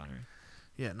on the spot, right?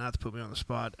 Yeah. Not to put me on the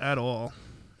spot at all.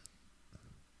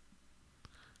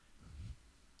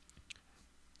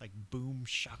 Like, boom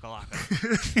shakalaka.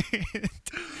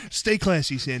 Stay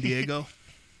classy, San Diego.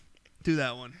 Do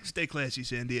that one. Stay classy,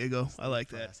 San Diego. I like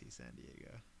that. Classy San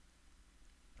Diego.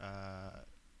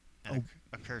 And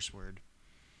a curse word.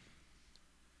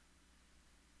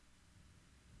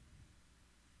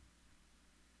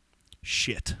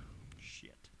 Shit.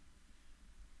 Shit.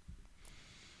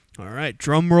 All right.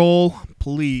 Drum roll,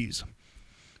 please.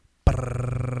 All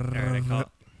right,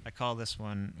 I call this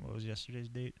one. What was yesterday's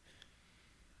date?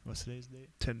 What's today's date?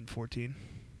 10-14.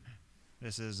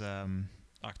 This is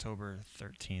October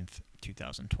 13th,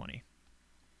 2020.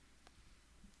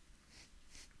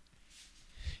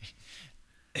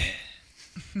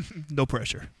 No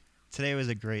pressure. Today was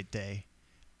a great day.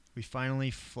 We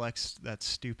finally flexed that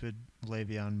stupid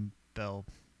Le'Veon Bell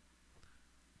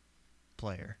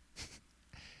player.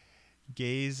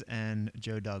 Gaze and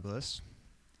Joe Douglas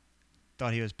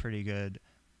thought he was pretty good,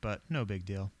 but no big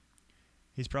deal.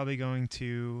 He's probably going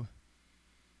to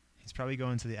He's probably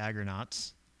going to the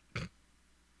Agronauts.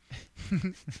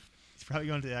 He's probably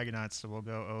going to the Agronauts, so we'll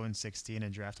go 0-16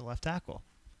 and draft a left tackle.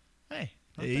 Hey,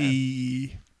 not bad.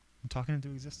 Hey. I'm talking into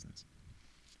existence.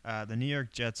 The New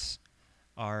York Jets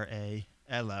are a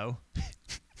LO.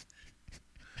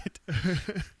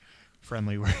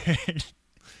 Friendly word.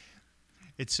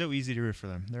 It's so easy to root for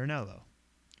them. They're an LO.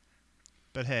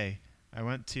 But hey, I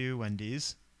went to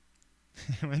Wendy's.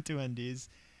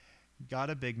 Got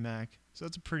a Big Mac. So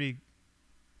it's a pretty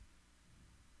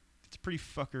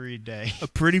fuckery day. A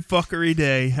pretty fuckery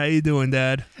day. How you doing,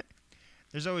 Dad?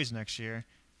 There's always next year.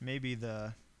 Maybe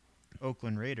the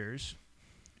Oakland Raiders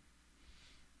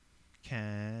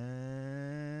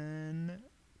can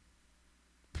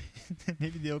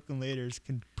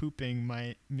pooping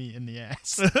me in the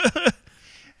ass.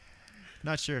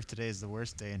 Not sure if today is the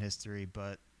worst day in history,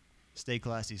 but stay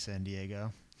classy, San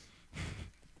Diego.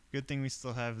 Good thing we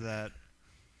still have that.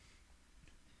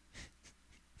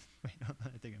 Wait, no,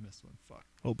 I think I missed one. Fuck.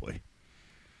 Oh, boy.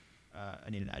 I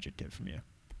need an adjective from you.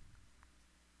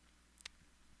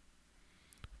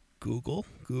 Google.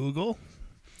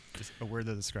 Just a word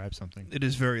that describes something. It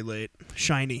is very late.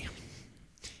 Shiny.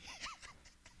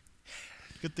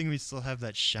 Good thing we still have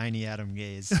that shiny Adam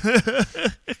Gaze.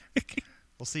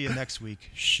 We'll see you next week.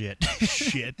 Shit.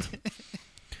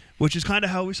 Which is kind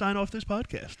of how we sign off this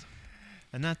podcast.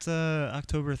 And that's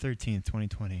October 13th,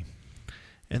 2020.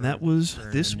 And that was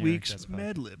for this New York week's Jets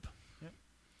Mad Lib.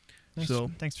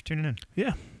 Thanks for tuning in.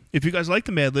 Yeah. If you guys like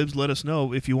the Mad Libs, let us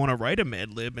know. If you want to write a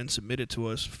Mad Lib and submit it to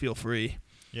us, feel free.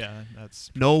 Yeah,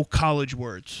 that's... No college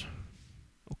words.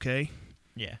 Okay?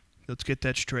 Yeah. Let's get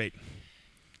that straight.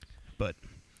 But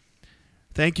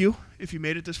thank you. If you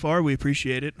made it this far, we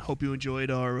appreciate it. Hope you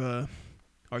enjoyed our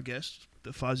guests,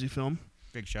 the Fozzie Film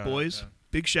Big shout boys. out.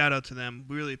 Big shout out to them.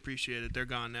 We really appreciate it. They're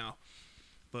gone now.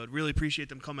 But really appreciate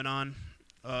them coming on,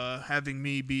 having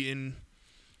me be in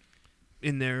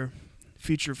their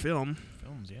feature film,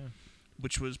 Films, yeah.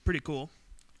 which was pretty cool.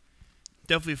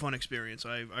 Definitely a fun experience.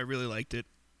 I really liked it.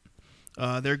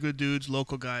 They're good dudes,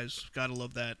 local guys. Gotta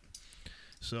love that.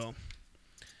 So,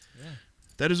 Yeah.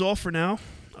 that is all for now.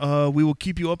 We will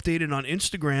keep you updated on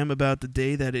Instagram about the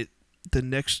day that the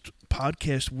next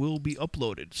podcast will be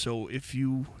uploaded. So if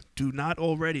you do not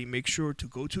already, make sure to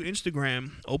go to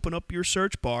Instagram, open up your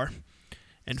search bar,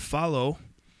 and follow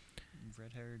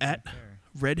Red Hair At- Don't Care.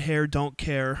 Red Hair Don't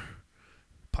Care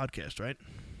podcast, right?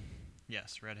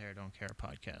 Yes, Red Hair Don't Care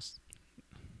podcast.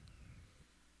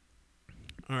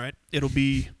 All right. It'll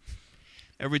be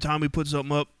every time we put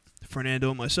something up, Fernando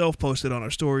and myself post it on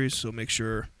our stories, so make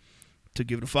sure to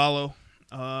give it a follow.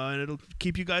 And it'll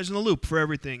keep you guys in the loop for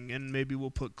everything, and maybe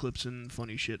we'll put clips and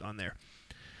funny shit on there.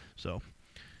 So,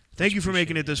 thank you for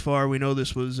making it this far. We know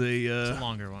this was It's a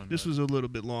longer one. this was a little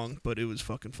bit long, but it was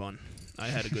fucking fun. I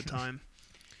had a good time.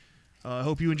 I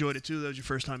hope you enjoyed it too. That was your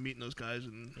first time meeting those guys,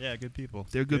 and Yeah, good people.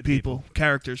 they're good people.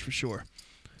 Characters for sure.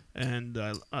 And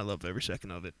I love every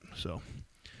second of it. So,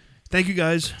 thank you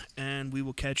guys, and we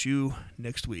will catch you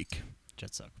next week.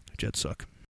 Jets suck. Jets suck.